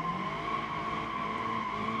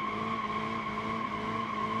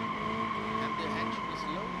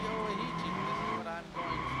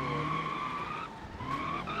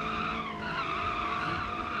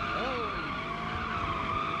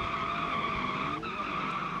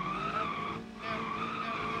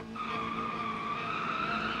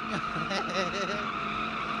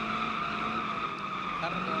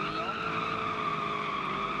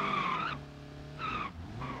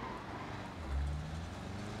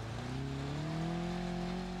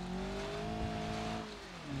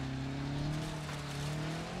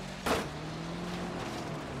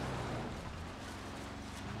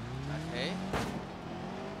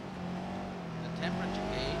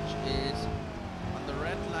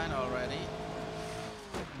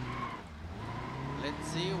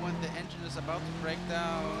 is about to break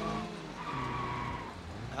down.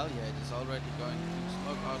 Hell yeah, it is already going to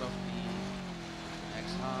smoke out of the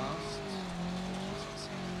exhaust.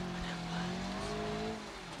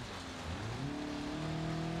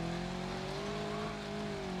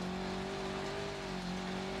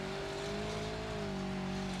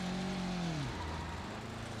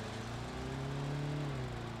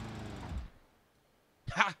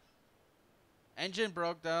 Ha! Engine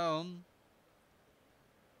broke down.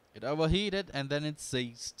 It overheated and then it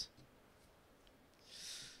ceased.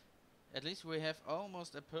 At least we have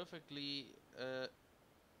almost a perfectly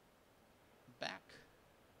back.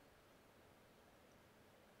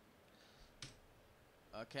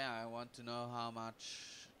 Okay, I want to know how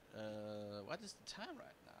much. What is the time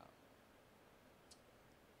right now?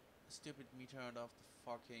 Stupid me turned off the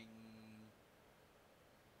fucking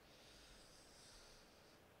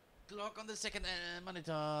clock on the second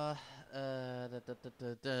monitor. I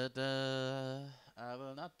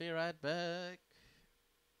will not be right back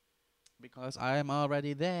because I am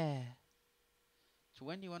already there.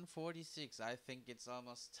 21:46. I think it's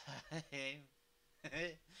almost time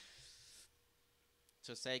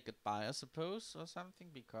to say goodbye, I suppose, or something,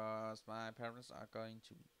 because my parents are going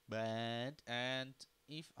to bed, and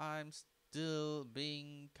if I'm still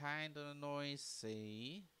being kinda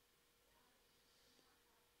noisy,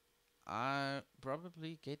 I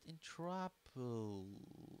probably get in trouble,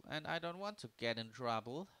 and I don't want to get in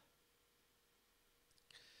trouble.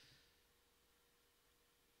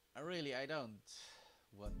 I don't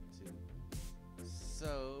want to.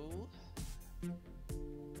 So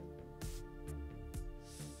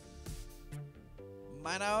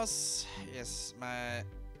my house, yes, my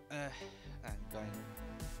I'm going.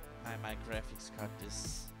 My graphics card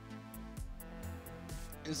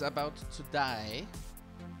is about to die.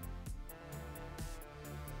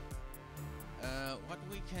 What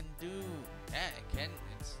we can do? I can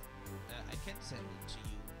send it to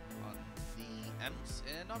you on the M's.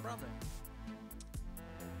 No problem.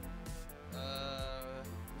 We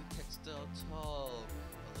can still talk a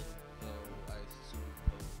little though, I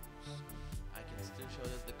suppose. I can still show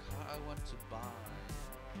you the car I want to buy.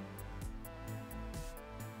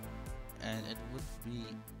 And it would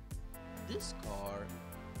be this car.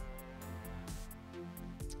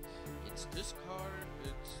 It's this car,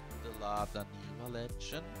 it's the Lada Niva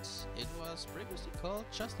Legend. It was previously called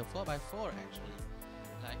just a 4x4 actually.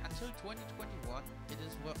 Like until 2021 it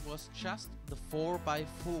is what was just the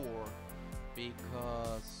 4x4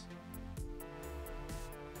 because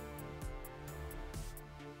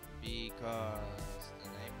the name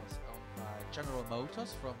was owned by General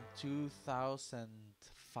Motors from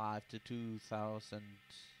 2005 to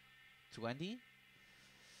 2020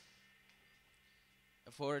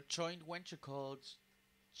 for a joint venture called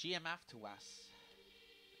GM After us,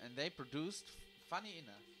 and they produced, funny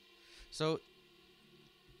enough, so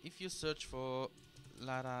if you search for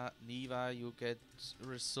Lada Niva you get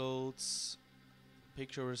results,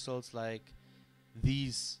 picture results like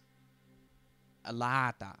these, a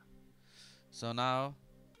Lada. So now,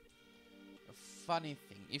 a funny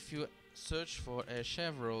thing, if you search for a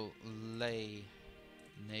Chevrolet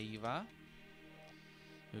Niva,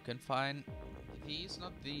 you can find these,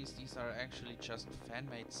 not these are actually just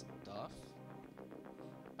fan-made stuff.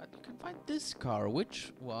 But you can find this car,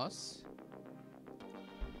 which was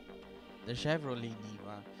the Chevrolet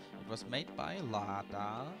Niva. It was made by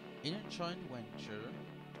Lada in a joint venture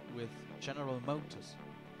with General Motors.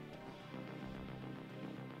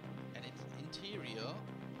 And its interior,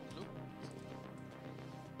 look,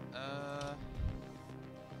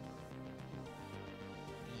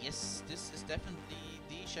 yes, this is definitely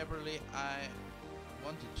the Chevrolet I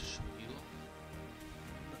wanted to show you.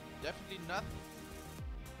 Definitely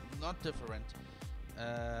not different.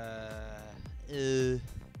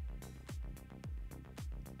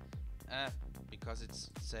 Because it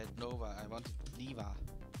said Nova, I wanted Niva.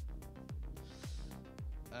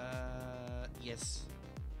 Yes.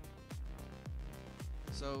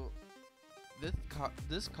 So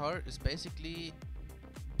this car is basically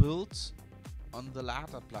built on the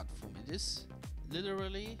Lada platform. It is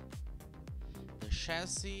literally the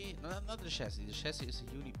chassis, no, not the chassis. The chassis is a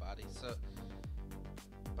unibody. So,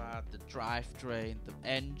 but the drivetrain, the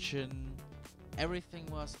engine, everything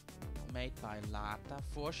was made by Lada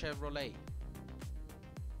for Chevrolet.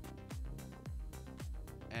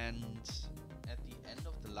 And at the end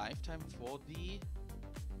of the lifetime for the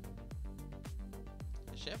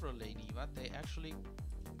Chevrolet Niva, they actually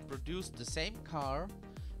produced the same car,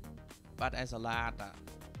 but as a Lada.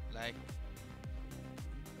 Like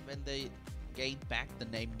when they gained back the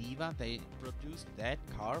name Niva, they produced that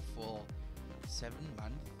car for 7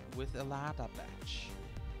 months with a Lada badge.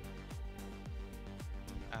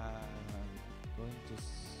 Going to.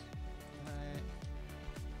 Can I?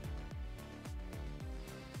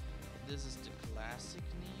 This is the classic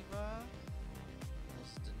Niva. This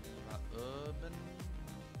is the Niva Urban.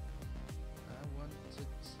 I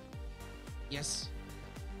wanted. Yes.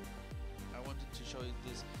 I wanted to show you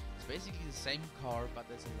this. It's basically the same car, but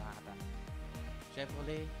there's a Lada.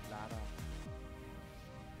 Chevrolet Lada.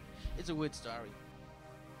 It's a weird story.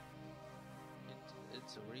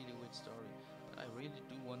 It's a really weird story. But I really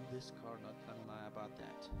do want this car, not gonna lie about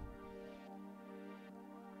that.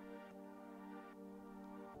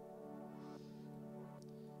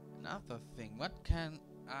 Another thing, what can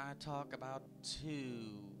I talk about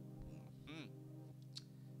too?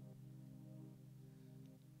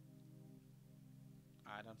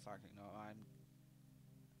 I don't fucking know.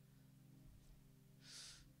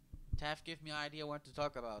 Taff, give me an idea what to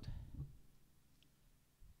talk about.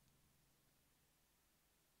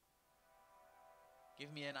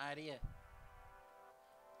 Give me an idea.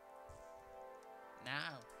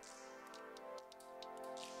 Now.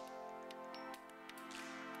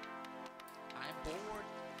 I'm bored.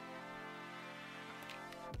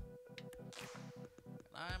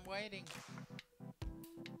 I'm waiting.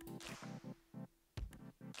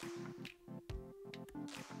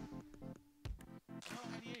 No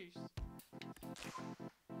ideas.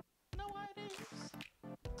 No ideas.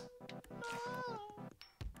 No.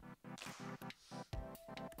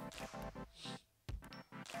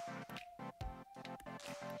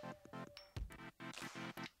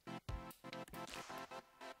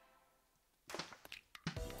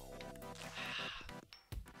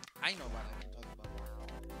 I know what I can talk about.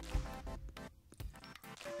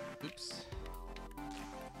 Oops.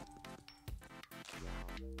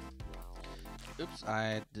 Oops,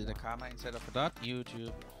 I did a comma instead of a dot.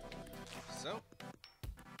 YouTube. So.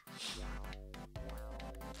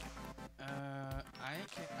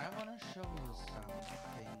 I wanna show you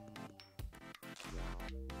something.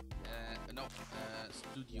 No,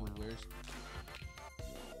 studio, where's...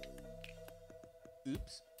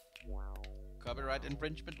 Oops. Copyright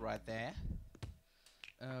infringement right there.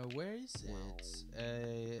 Where is it?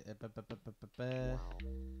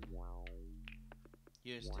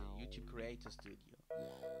 Here's the YouTube Creator Studio.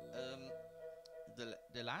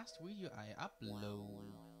 The last video I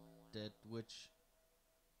uploaded, which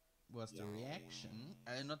was the reaction,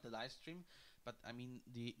 not the live stream, but I mean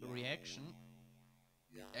the reaction,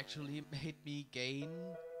 actually made me gain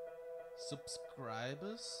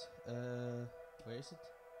subscribers. Where is it?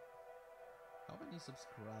 How many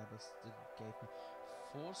subscribers did it give me?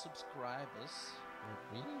 4 subscribers. Wait,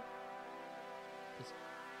 really? It's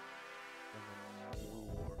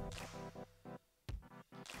more.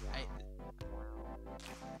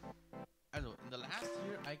 Also, in the last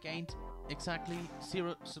year I gained exactly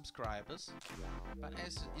 0 subscribers, but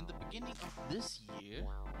as in the beginning of this year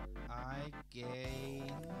I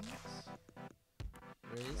gained,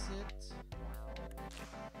 where is it?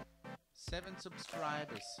 7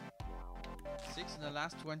 subscribers. 6 in the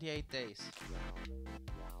last 28 days.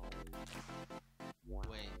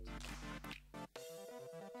 Wait.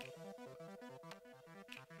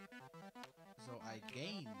 So I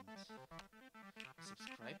gained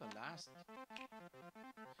subscriber last.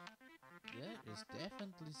 There is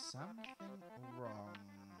definitely something wrong.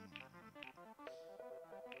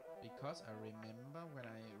 Because I remember when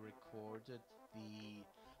I recorded the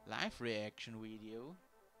live reaction video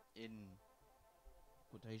in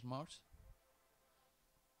quotation marks,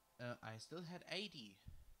 I still had 80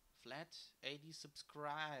 flat 80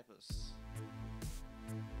 subscribers.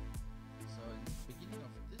 So in the beginning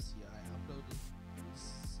of this year I uploaded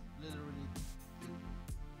literally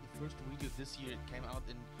the first video this year. It came out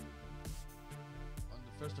on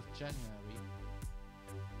the 1st of January,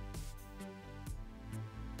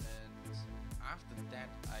 and after that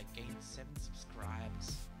I gained 7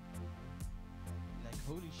 subscribers. Like,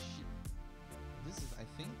 holy shit, this is, I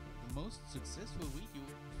think, the most successful video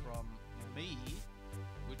from me,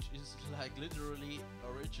 which is like literally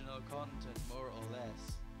original content, more or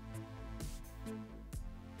less.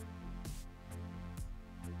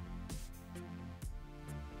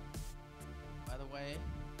 By the way,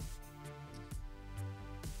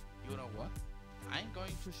 you know what? I'm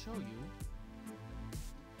going to show you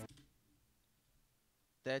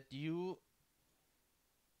that you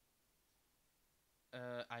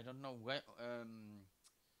I don't know where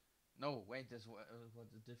no, wait, this was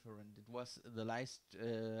different. It was the last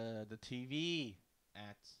the TV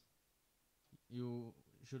ads. You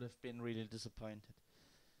should have been really disappointed.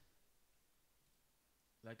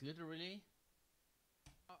 Like, literally,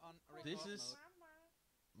 this is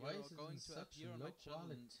Why You're is it in going to such appear on low my channel.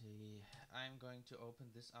 quality? I'm going to open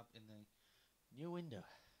this up in a new window.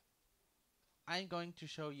 I'm going to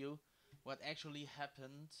show you what actually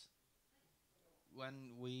happened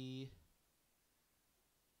when we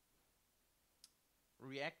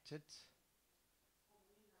reacted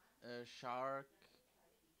Shark,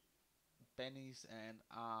 Benny's and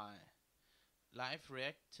I. Live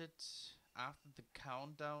reacted after the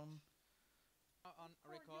countdown On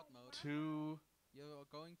record mode. to You're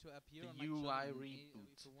going to appear the on my UI channel reboot.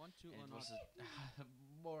 if you want to And or it not. was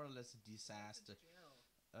more or less a disaster.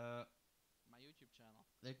 Uh, My YouTube channel.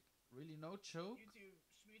 like, really no joke.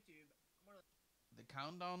 YouTube. The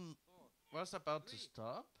countdown 4, was about to 3,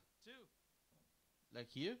 stop. 2. Like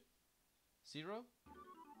here, 0.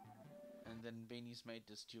 And then Benny's made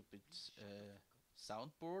the stupid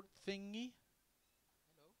soundboard thingy.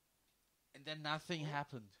 Hello. And then nothing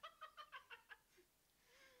happened.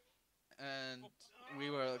 And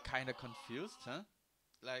we were kind of confused, huh?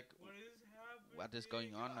 Like, what is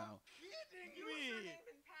going on now? Kidding me!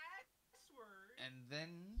 And password. And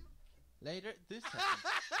then later this happened.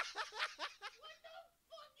 What the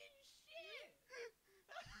fucking shit?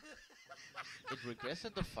 It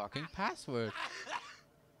requested the fucking password.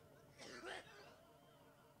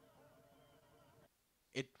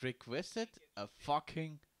 It requested a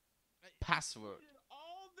fucking password.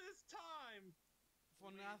 All this time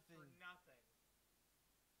For nothing.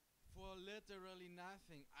 For literally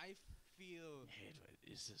nothing. I feel.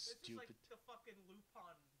 This is This stupid. is like the fucking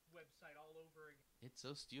Lupin website all over again. It's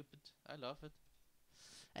so stupid. I love it.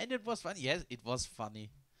 And it was funny. Yes, it was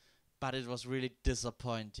funny. But it was really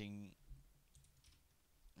disappointing.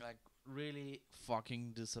 Like, really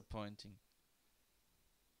fucking disappointing.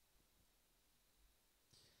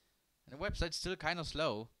 And the website's still kind of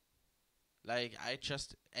slow. Like, I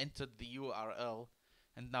just entered the URL.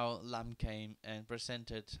 And now Lam came and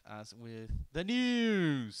presented us with the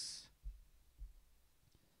news.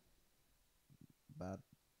 But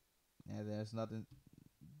yeah, there's not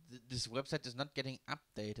this website is not getting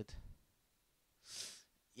updated.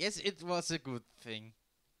 Yes, it was a good thing.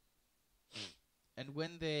 And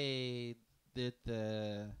when they did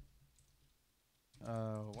the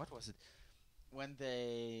what was it? When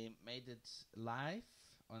they made it live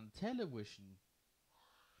on television.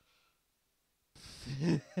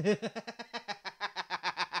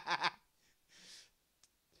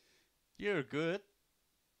 You're good.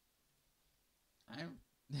 I'm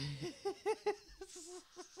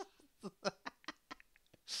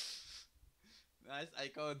nice. I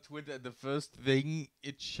go on Twitter and the first thing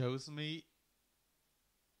it shows me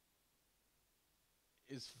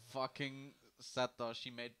is fucking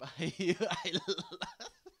Satoshi made by you. I love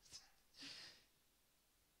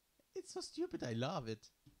it's so stupid. I love it.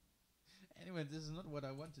 Anyway, this is not what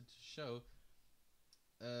I wanted to show.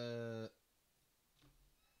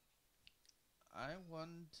 I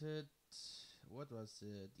wanted. What was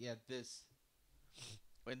it? Yeah, this.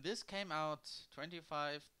 When this came out,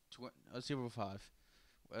 05,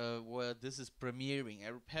 where this is premiering,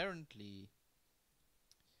 apparently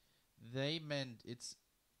they meant it's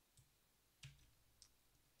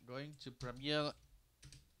going to premiere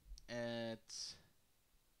at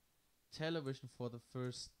television for the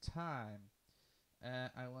first time.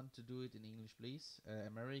 I want to do it in English, please.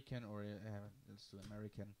 American or let's do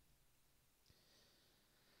American.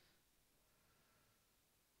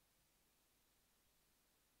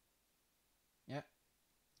 Yeah.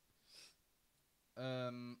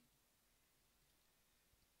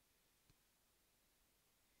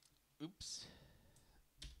 Oops.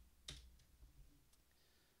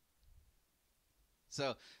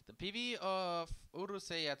 So, the PV of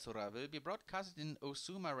Urusei Yatsura will be broadcasted in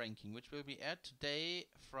Osuma ranking, which will be aired today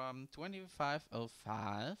from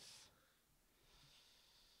 25:05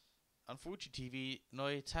 on Fuji TV,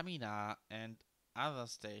 Noitamina, and other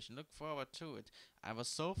station. Look forward to it. I was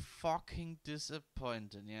so fucking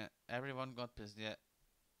disappointed, yeah. Everyone got pissed, yeah.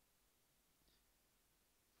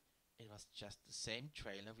 It was just the same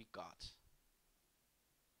trailer we got.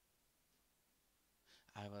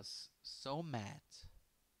 I was so mad.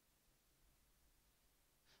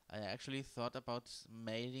 I actually thought about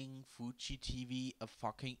mailing Fuji TV a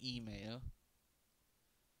fucking email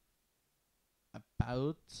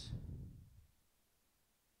about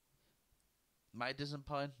my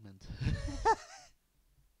disappointment.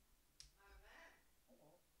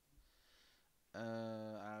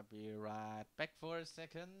 I'll be right back for a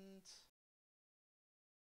second.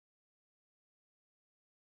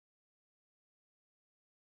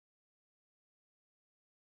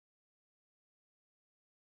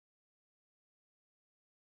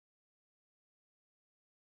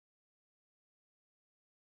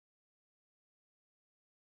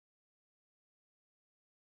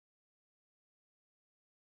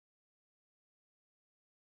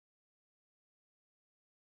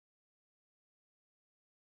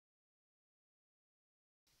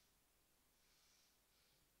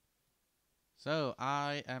 So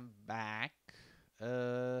I am back.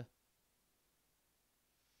 Back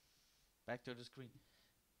to the screen.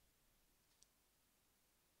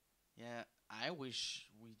 Yeah, I wish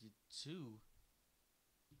we did too.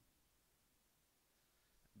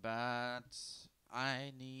 But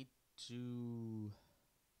I need to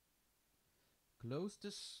close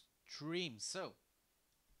the stream. So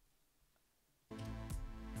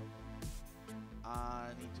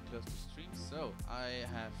I need to close the stream. So I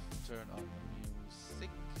have turned on the music,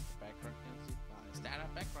 background music, my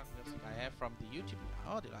standard background music I have from the YouTube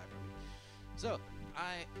audio library. So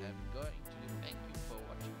I am going to thank you for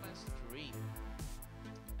watching my stream.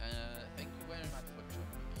 Thank you very much for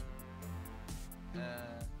joining in.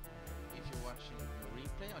 If you're watching the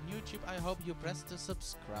replay on YouTube, I hope you press the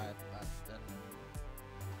subscribe button.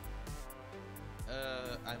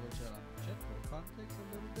 I will turn on the chat for context a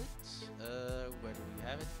little bit. Where do we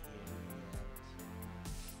have it?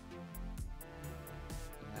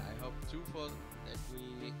 Here. I hope too for that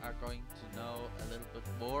we are going to know a little bit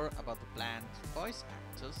more about the planned voice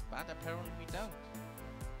actors, but apparently we don't.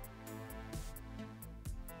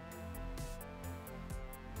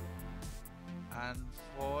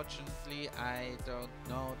 Unfortunately, I don't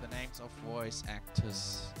know the names of voice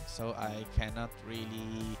actors, so I cannot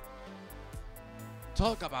really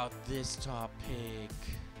talk about this topic.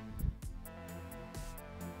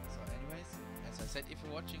 So anyways, as I said, if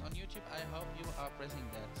you're watching on YouTube, I hope you are pressing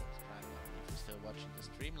that subscribe button. If you're still watching the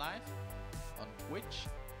stream live on Twitch,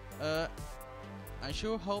 I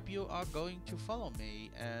sure hope you are going to follow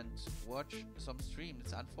me and watch some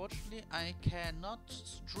streams. Unfortunately, I cannot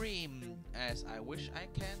stream as I wish I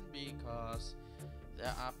can because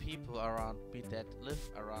there are people around me that live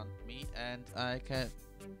around me, and I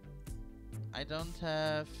don't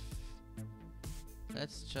have,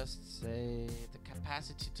 let's just say, the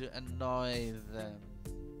capacity to annoy them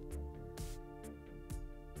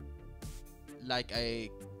like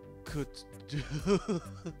I could do.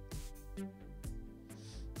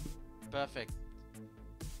 Perfect.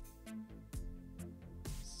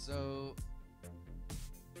 So,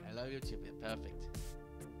 hello YouTube, yeah, perfect.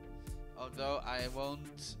 Although I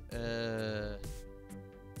won't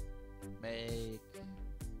make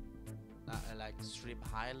like stream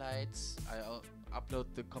highlights, I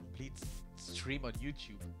upload the complete stream on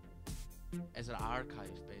YouTube as an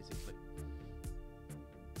archive, basically.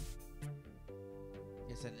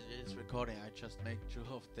 Yes, and it is recording. I just make sure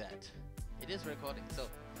of that. It is recording, so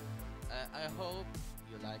I hope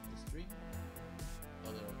you like the stream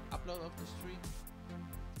or the upload of the stream.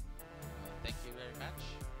 Thank you very much,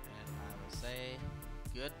 and I will say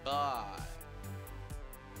goodbye.